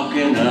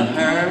talking to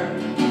her.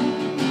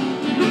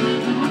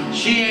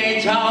 She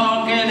ain't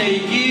talking to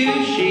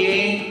you. She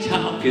ain't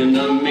talking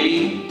to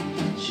me.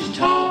 She's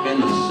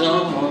talking to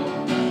someone.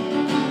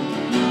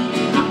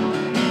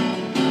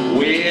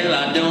 Well,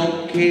 I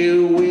don't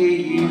care where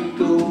you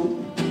go.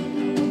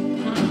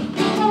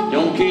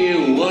 Don't care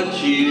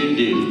what you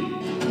do.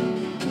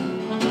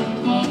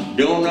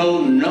 Don't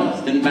know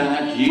nothing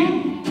about you.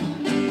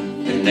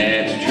 And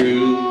that's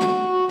true.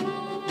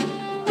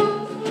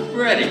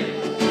 Ready?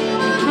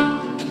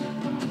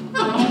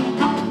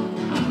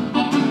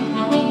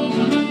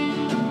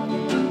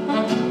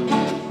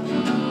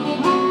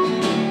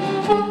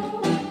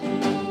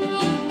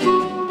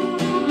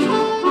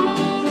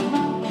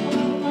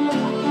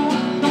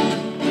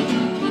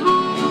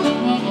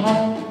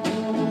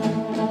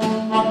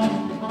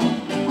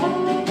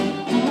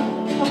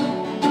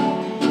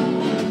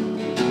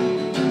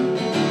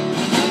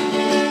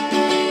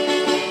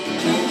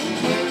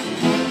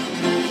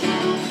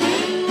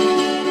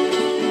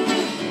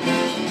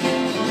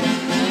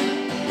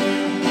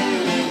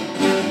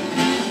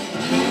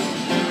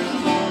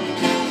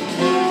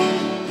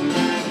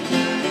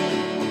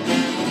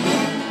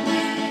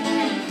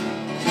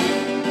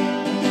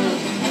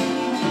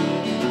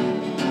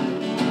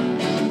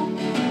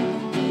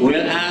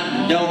 Well,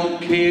 I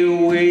don't care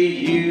where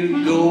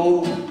you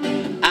go.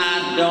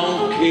 I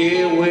don't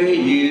care where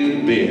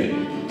you've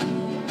been.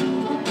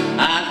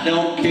 I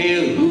don't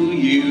care who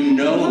you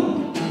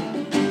know.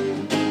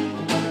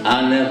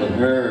 I never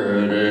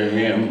heard of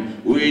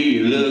him. Were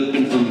you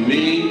looking for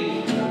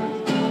me?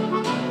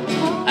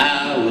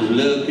 I was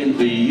looking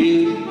for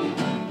you.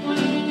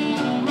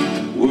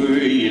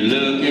 Were you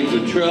looking for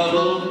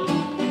trouble?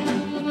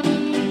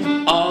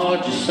 Or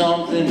just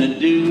something to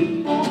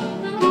do?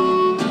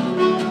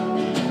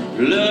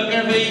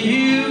 Looking for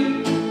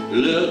you,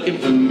 looking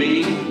for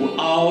me, we're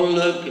all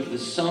looking for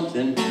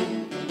something. Thank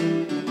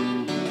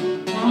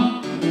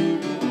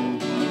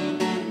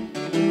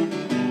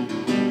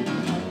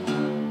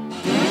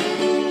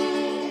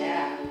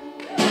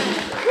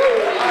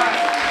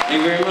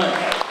you very much.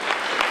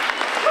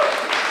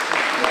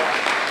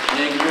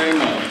 Thank you very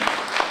much.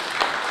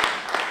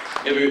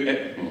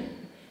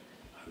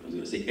 I was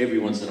going to say every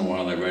once in a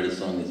while I write a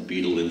song that's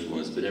Beatle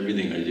influenced, but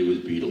everything I do is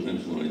Beatle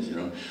influenced, you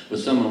know. But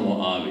some of them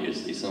more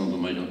obviously, some of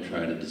them I don't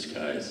try to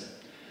disguise.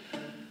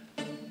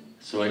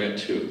 So I got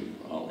two.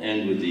 I'll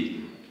end with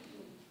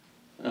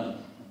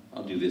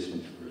I'll do this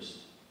one first.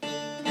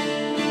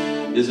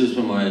 This is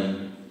from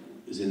it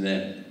was in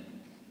that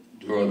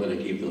drawer that I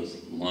keep those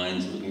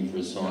lines looking for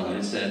a song, and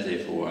it sat there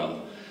for a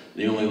while.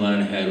 The only line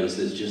I had was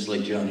this, just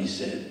like Johnny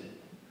said.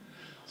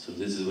 So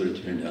this is what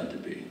it turned out to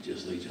be,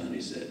 just like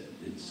Johnny said.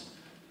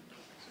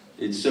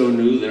 It's so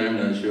new that I'm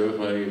not sure if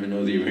I even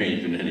know the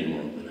arrangement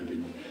anymore. But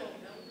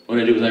what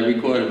I do is I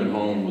record them at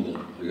home with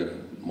I got a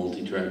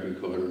multi-track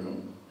recorder at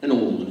home. An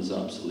old one is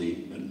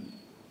obsolete, but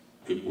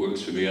it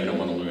works for me. I don't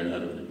want to learn how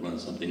to run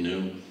something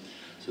new.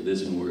 So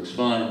this one works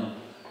fine.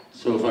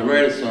 So if I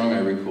write a song, I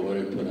record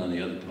it, put on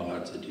the other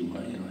parts. I do my,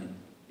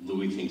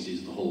 Louis thinks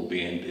he's the whole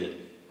band bit.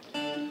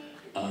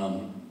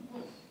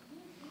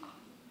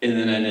 And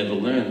then I never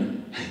learn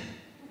them.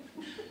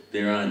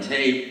 They're on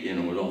tape,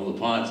 with all the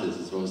parts as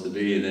it's supposed to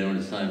be, and then when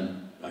it's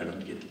time, I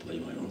don't get to play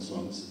my own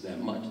songs that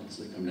much. It's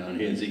like I'm down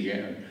here and see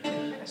Gary.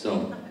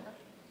 So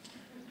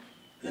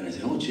then I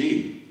said, oh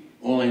gee,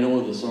 all I know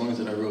are the songs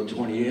that I wrote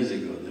 20 years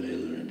ago that I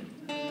learned.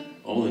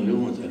 All the new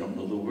ones I don't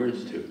know the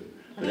words to.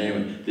 But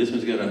anyway, this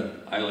one's got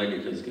I like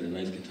it because it's got a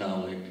nice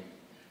guitar lick,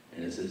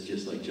 and it says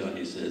just like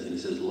Johnny says, and it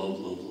says love,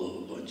 love,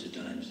 love a bunch of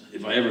times.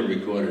 If I ever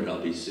record it,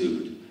 I'll be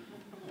sued.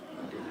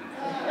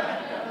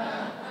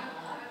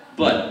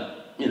 But,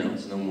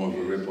 it's no more of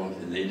a rip-off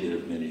than they did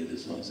of many of the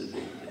songs that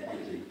they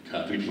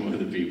copied from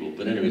other people.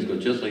 But anyways, go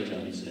just like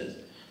Johnny says.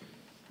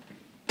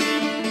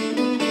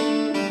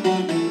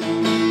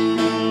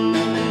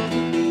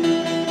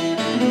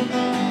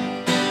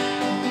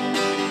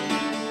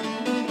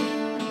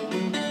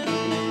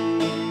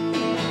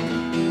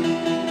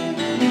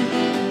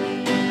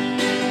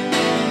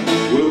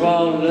 We're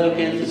all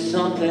looking for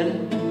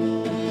something.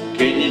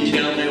 Can you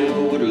tell me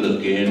what we're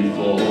looking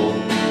for?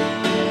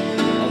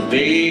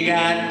 Big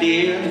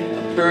idea,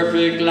 a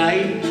perfect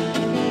life,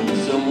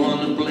 someone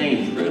to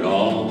blame for it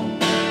all.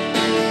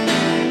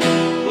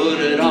 Put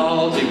it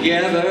all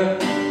together,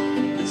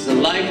 it's a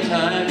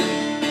lifetime.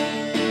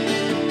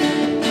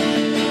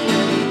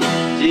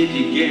 Did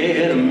you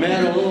get a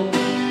medal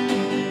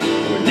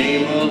or a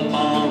name up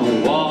on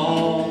a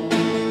wall?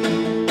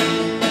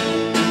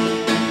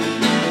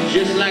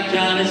 Just like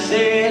Johnny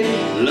said,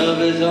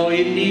 love is all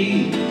you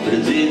need, but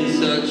it's in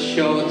such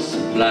short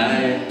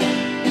supply.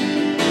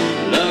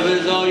 Love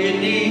is all you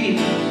need,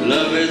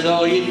 love is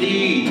all you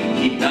need.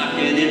 Keep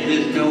knocking if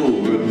there's no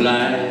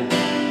reply.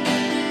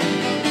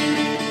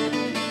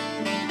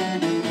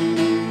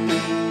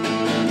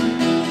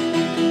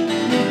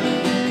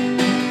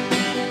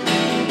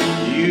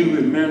 Do you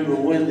remember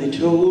when they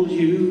told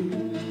you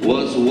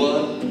what's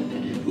what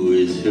and who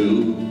is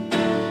who?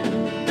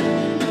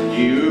 Do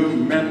you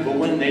remember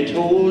when they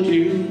told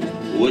you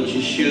what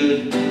you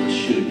should and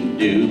shouldn't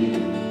do?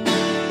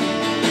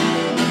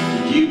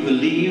 Did you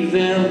believe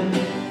them?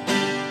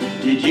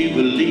 Did you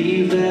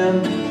believe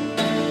them?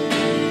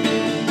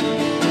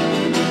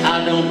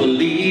 I don't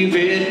believe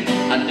it,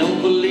 I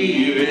don't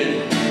believe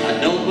it. I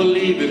don't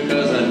believe it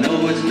because I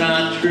know it's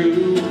not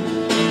true.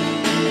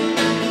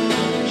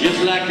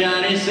 Just like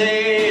Johnny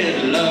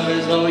said, love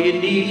is all you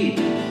need.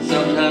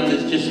 Sometimes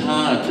it's just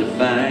hard to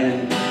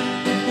find.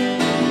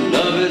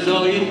 Love is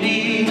all you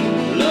need,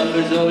 love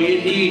is all you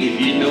need.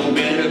 If you know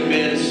better,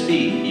 better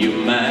speak your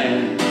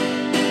mind.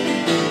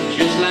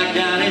 Just like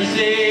Johnny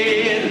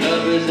said,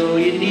 love is all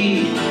you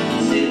need.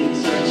 It's in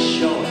such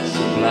short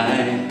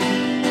supply.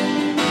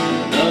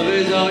 Love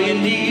is all you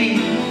need,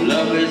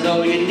 love is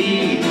all you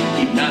need.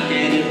 Keep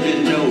knocking if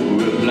there's no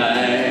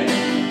reply.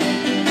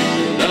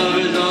 Love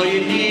is all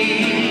you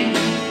need,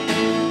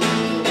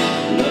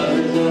 love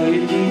is all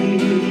you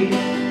need.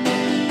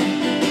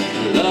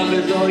 Love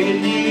is all you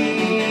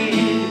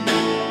need,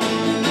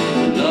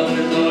 love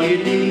is all you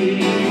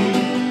need.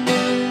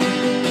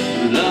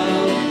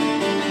 Love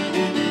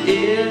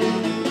is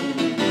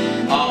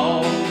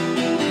all.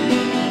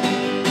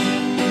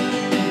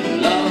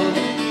 Love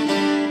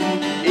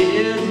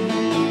is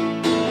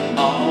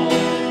all.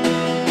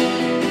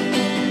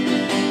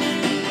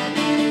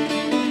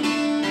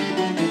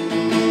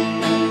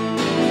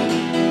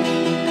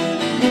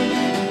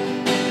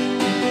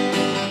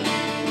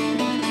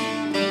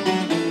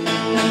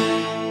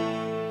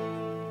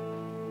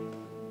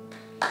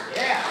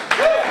 Yeah.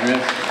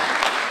 Yes.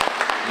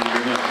 Thank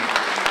you very much.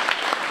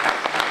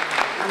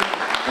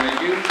 Thank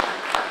you.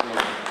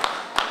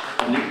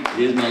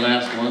 Here's my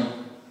last one.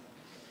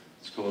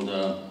 It's called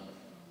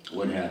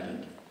What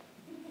Happened.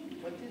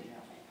 What did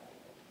happen?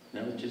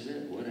 That was just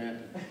it? What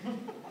happened?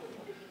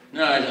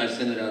 No, I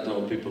sent it out to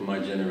all people of my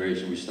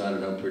generation. We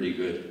started out pretty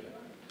good.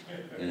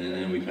 And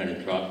then we kind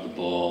of dropped the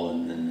ball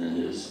and then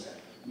just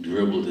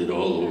dribbled it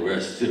all the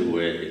rest of the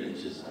way. And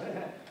it's just,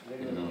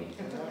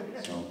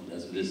 so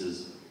that's what this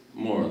is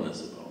more or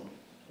less about.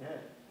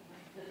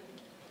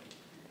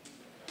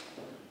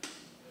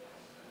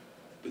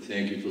 But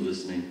thank you for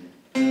listening.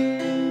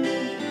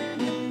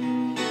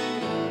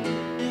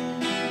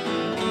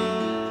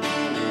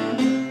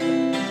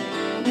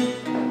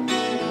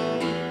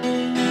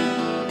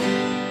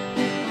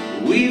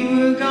 We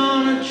were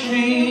gonna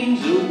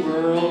change the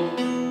world.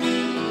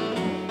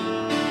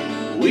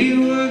 We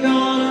were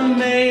gonna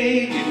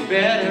make it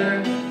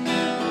better.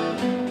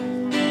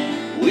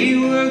 We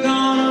were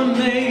gonna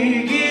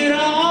make it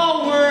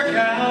all work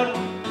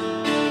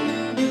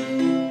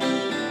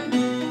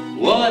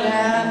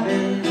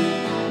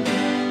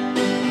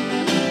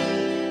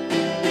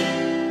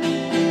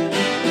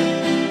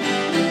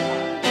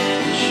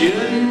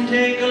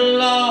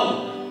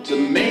to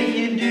make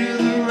you do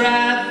the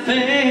right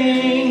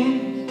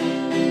thing.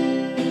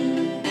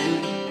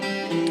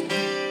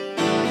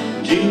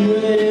 Do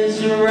it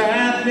is the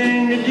right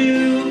thing to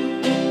do.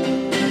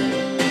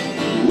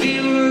 We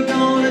were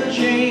gonna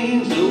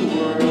change the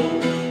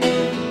world.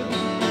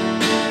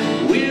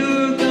 We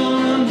were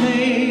gonna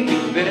make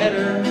it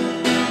better.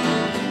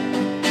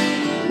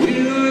 We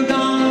were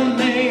gonna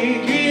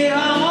make it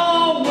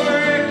all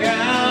work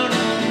out.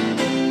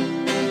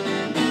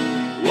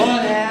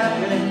 What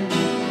happened?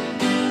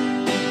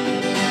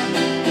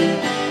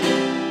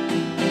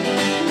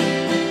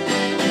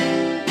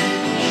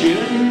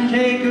 Shouldn't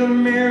take a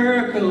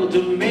miracle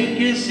to make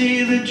you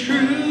see the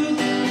truth.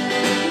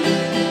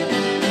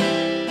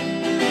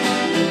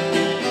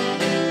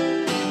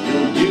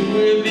 You'll do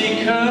it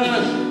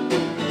because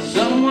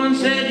someone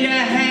said you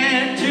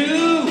had to.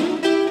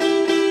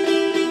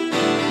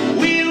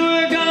 We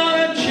were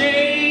gonna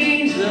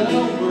change the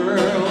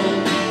world.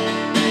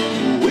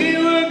 We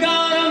were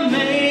gonna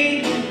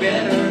make it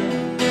better.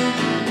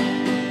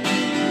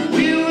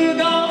 We were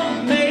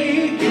gonna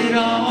make it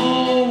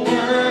all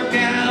work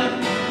out.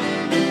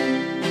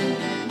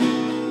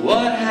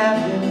 What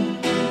happened?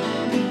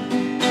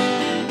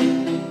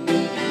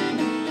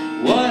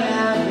 What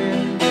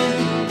happened?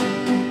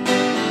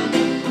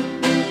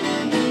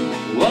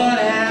 What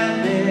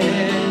happened?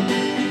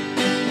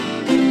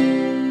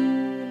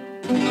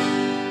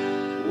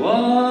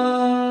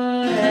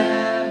 What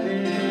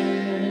happened?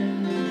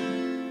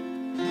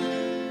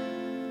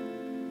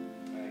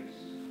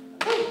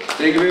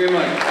 Thank you very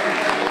much.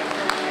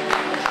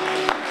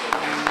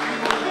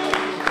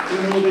 You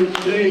know, they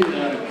say, I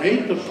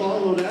hate to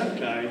follow that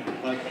guy,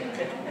 but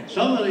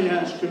somebody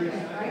has to. In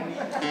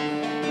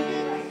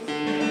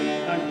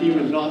fact, he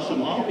was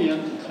awesome. All the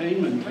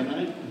entertainment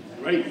tonight,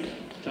 great.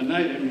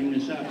 Tonight, I mean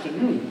this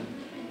afternoon.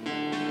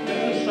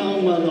 That was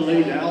sung by the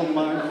late Al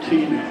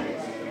Martino.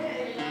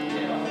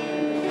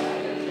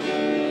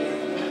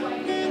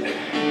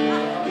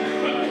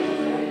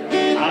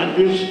 I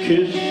just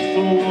kissed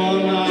the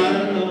one I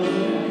love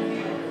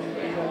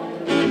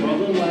for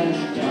the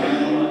last time.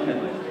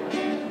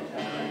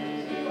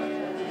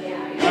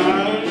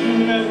 I'll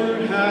never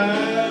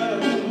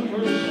have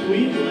her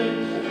sweet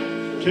lips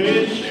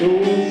taste so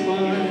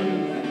fine.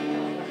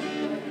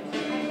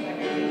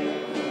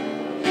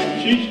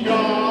 She's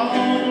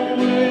gone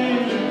away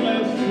and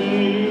left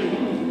me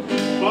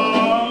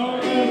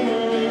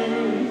forever.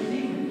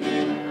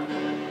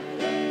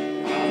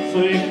 I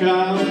think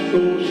I'll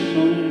go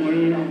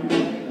somewhere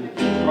and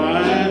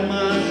cry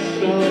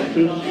myself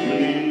to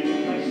sleep.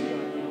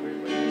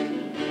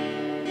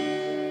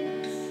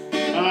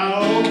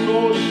 I'll go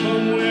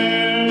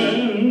somewhere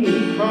and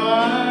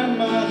cry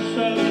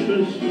myself to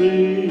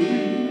sleep.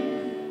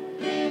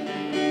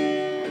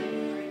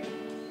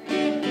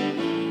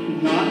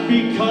 Not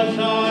because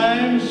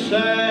I'm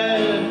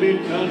sad,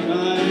 because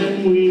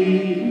I'm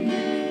weak.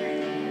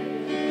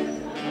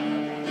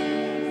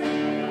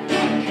 I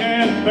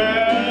can't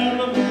bear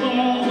the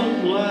thought of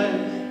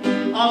life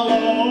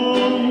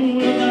alone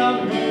without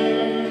her.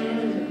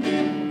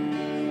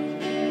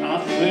 I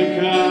think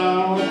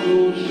I'll go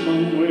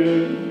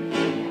somewhere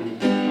and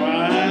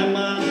cry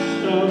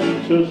myself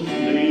to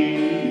sleep.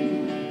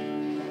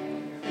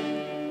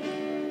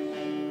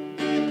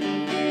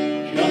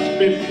 Just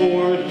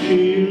before she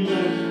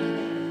left,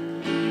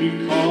 she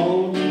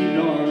called me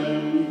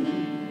darling,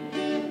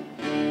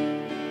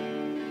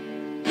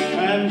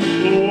 and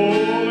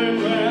slowly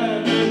ran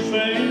her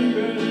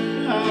fingers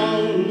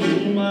down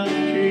my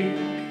cheek.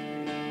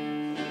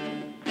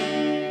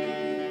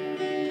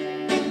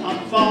 I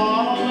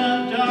thought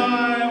I'd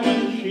die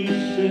when she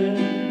said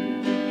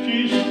she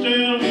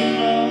still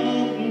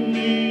loved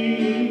me.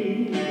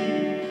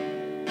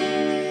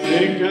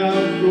 Think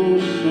I'll go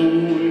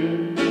somewhere,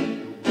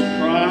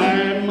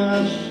 cry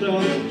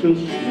myself to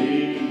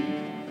sleep.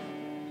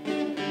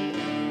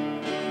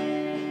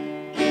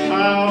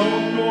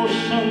 I'll go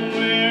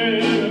somewhere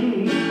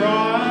and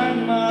cry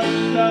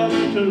myself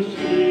to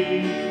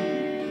sleep.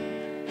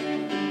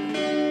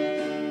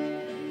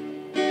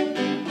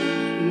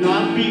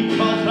 Not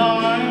because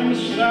I'm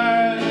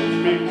sad,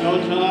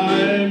 because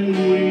I'm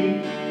weak.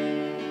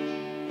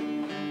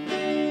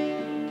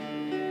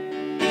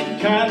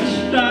 Can't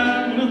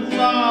stand the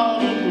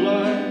thought of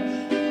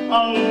life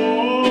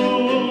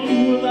alone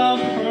without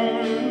her.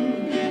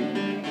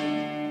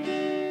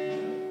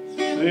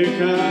 Think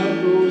I'll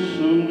go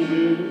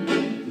somewhere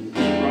and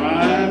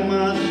cry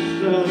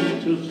myself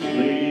to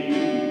sleep.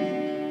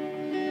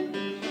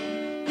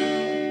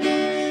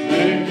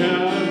 Think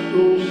I'll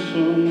go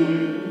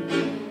somewhere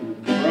and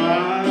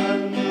cry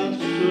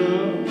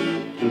myself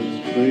to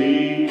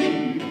sleep.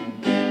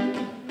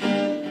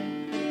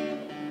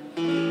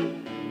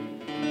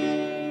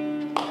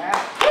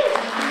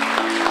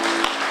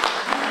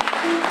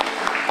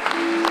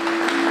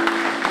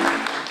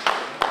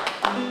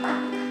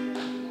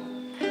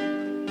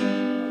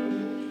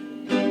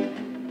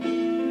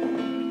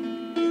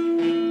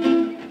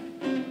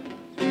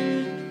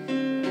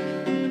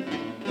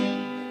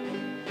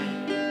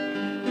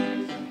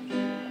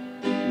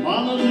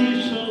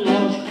 Lisa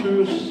lost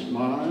her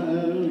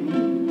smile.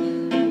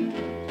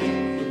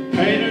 The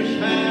painter's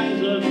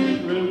hands are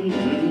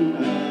trembling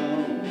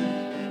now.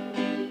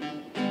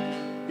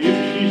 If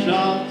she's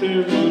out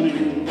there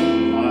running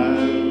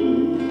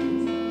wild,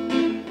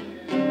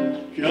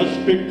 just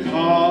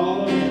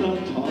because I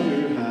taught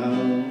her how.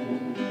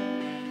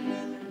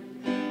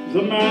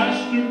 The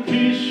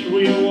masterpiece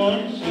we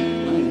once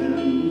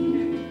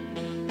planned,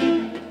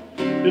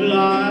 it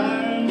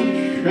lies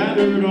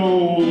shattered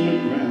on the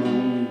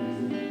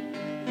ground.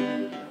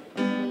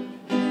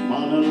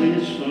 Mona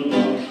Lisa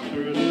lost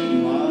her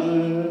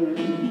smile.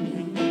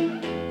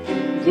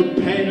 The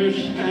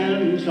painter's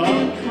hands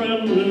are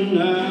trembling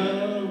now.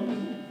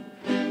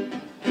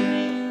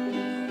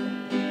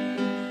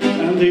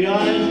 And the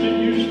eyes that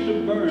used to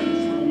burn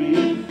for me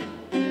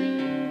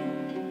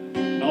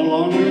no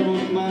longer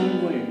look my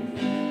way.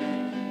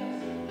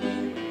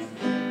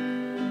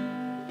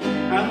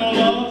 And the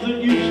love that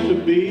used to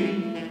be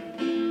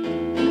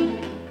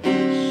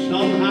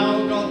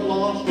somehow got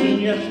lost in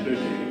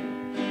yesterday.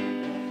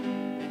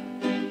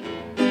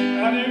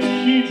 And if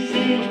she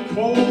feels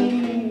cold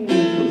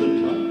to the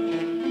touch,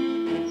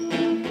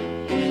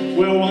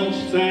 where once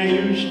they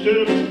used to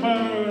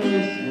burn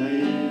the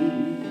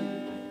flame,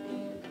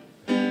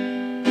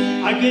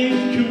 I gave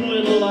too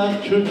little, I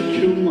took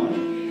too much.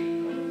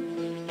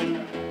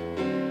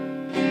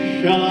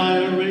 Shall I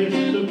erase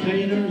the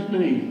painter's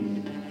name?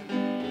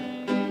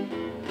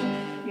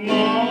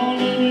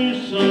 Mona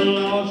Lisa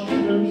lost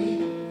her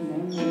smile.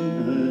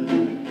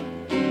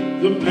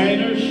 The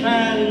painter's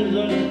hands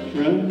are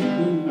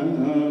trembling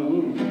now.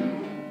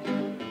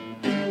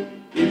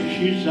 If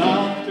she's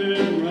out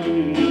there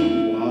running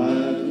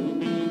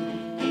wild,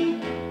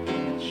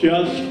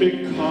 just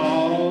because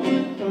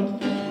I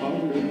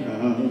taught her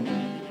how.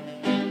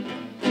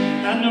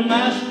 And the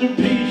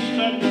masterpiece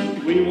that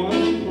we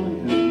once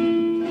planned,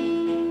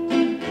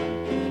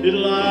 it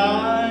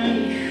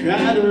lies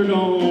shattered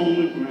on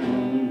the ground.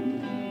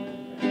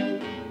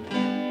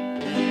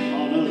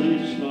 Mona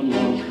Lisa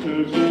lost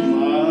her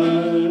smile.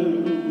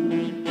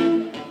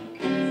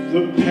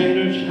 The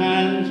painter's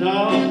hands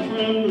are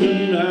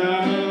trembling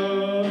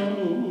now.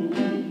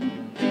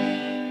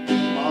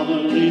 Mona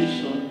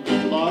Lisa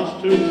lost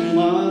her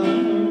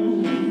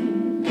smile.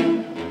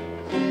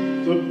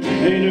 The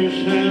painter's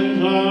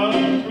hands are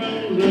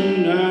trembling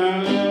now.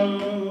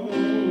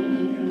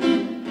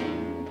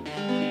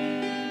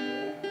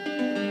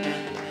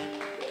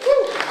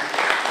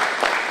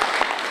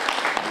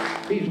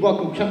 Please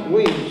welcome Chuck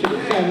Williams to the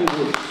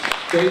Sandywoods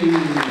stage.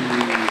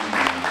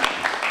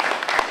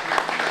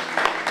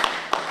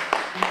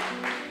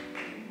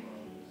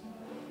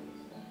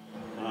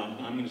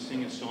 I'm going to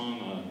sing a song,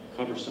 a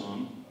cover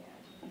song.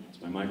 It's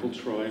by Michael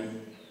Troy.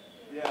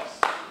 Yes.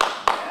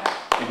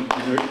 And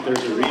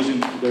there's a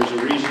reason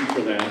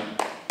for that.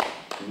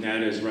 And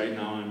that is right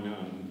now I'm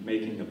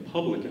making a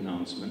public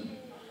announcement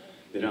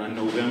that on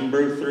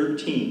November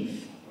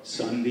 13th,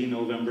 Sunday,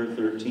 November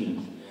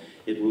 13th,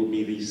 it will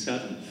be the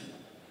 7th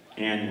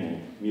annual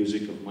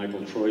Music of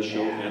Michael Troy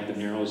show at the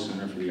Narrows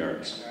Center for the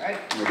Arts. All right.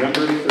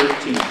 November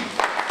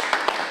 13th.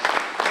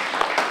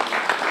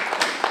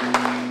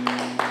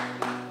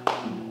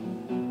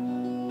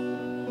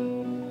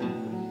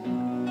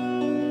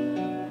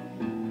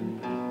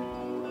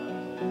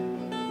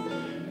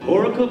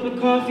 Pour a cup of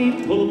coffee,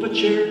 pull up a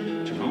chair,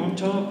 turn on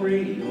talk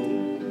radio.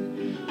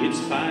 It's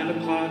 5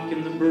 o'clock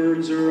and the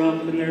birds are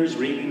up and there's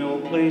really no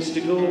place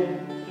to go.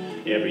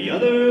 Every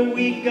other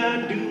week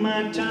I do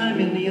my time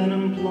in the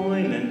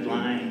unemployment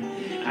line.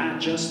 I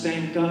just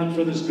thank God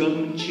for this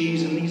government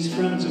cheese and these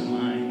friends of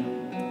mine.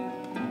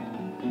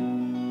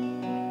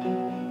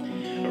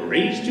 I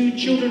raised 2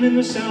 children in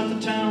the south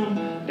of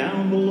town,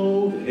 down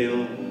below the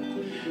hill.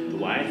 The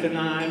wife and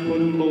I put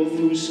them both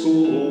through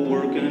school,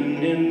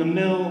 working in the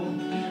mill.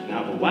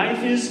 Now the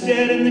wife is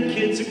dead and the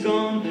kids are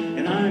gone,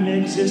 and I'm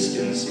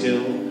existing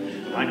still,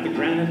 like the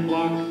granite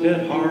block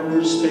that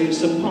harbors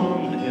space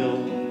upon the hill.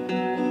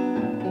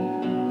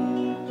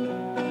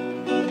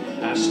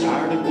 I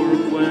started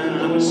work when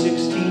I was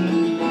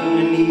 16,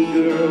 an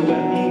eager, wet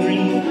and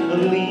green, a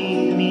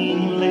lean,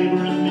 mean,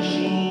 laboring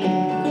machine,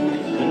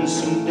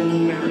 consumed in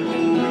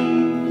American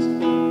dreams.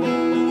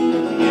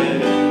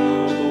 Yet in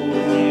those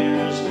golden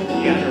years,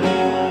 you gotta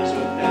realize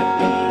what that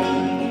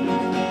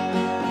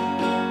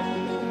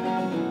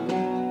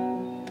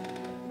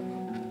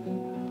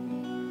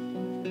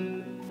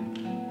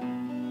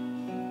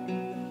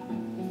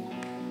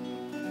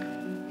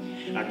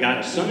means. I got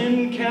a son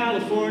in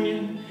California,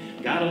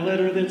 got a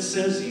letter that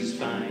says he's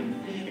fine.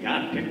 I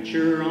got a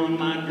picture on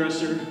my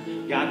dresser,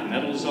 got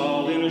medals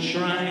all in a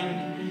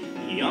shrine.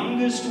 The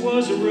youngest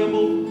was a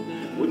rebel,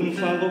 wouldn't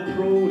follow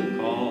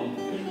protocol.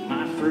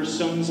 My first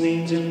son's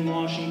name's in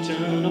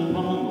Washington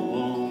upon the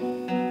wall.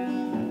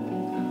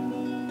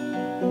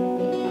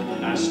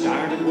 I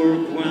started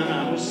work when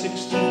I was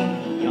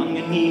 16, young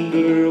and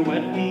eager,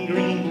 wet and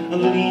green, a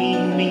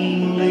lean,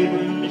 mean,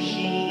 laboring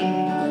machine,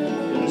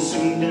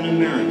 consumed in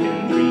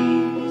American dreams.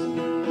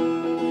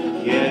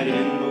 Yet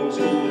in those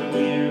golden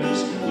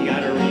years, you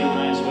gotta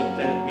realize what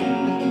that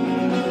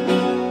means.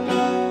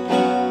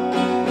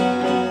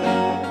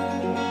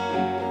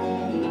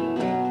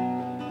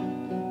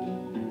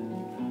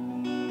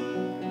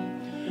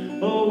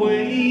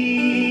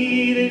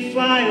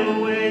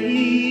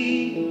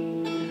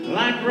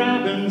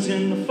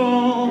 in the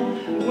fall.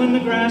 When the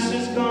grass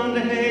is gone to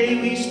hay,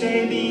 we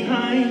stay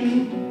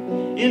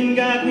behind. In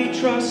God we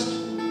trust,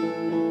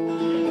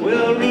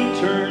 we'll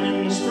return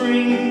in the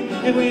spring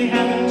if we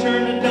haven't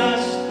turned to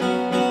dust.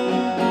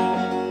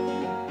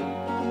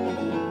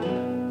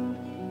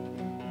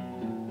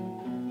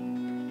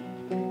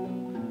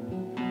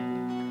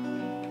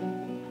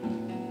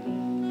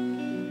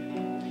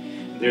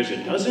 There's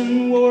a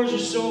dozen wars or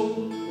so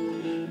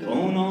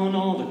going on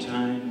all the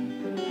time.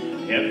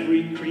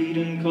 Every creed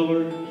and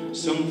color,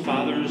 some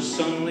father's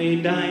son lay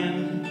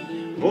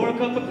dying. Pour a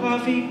cup of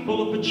coffee,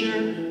 pull up a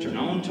chair, turn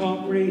on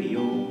talk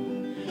radio.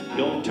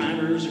 The old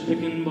timers are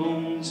picking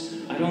bones,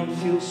 I don't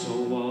feel so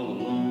all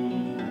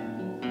alone.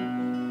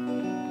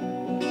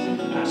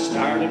 I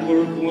started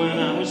work when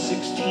I was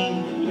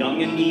 16,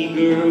 young and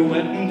eager,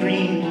 wet and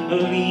green, a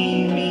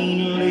lean,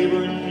 mean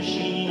laboring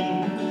machine,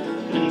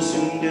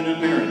 consumed in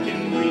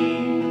American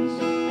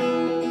greens.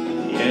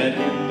 Yet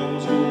in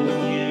those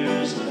golden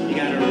years, you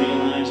gotta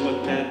realize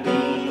what that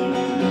means.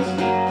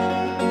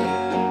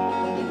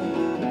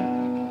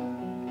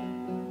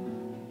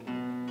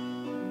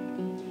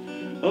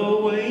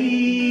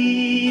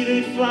 Away,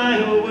 they fly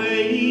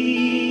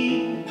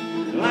away,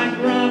 like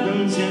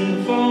robins in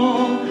the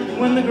fall.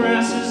 When the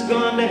grass is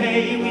gone to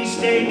hay, we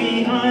stay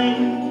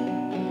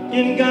behind.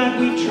 In God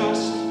we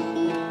trust,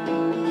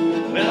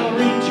 we'll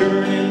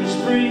return in the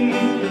spring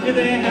if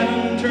they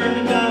haven't turned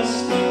to dust.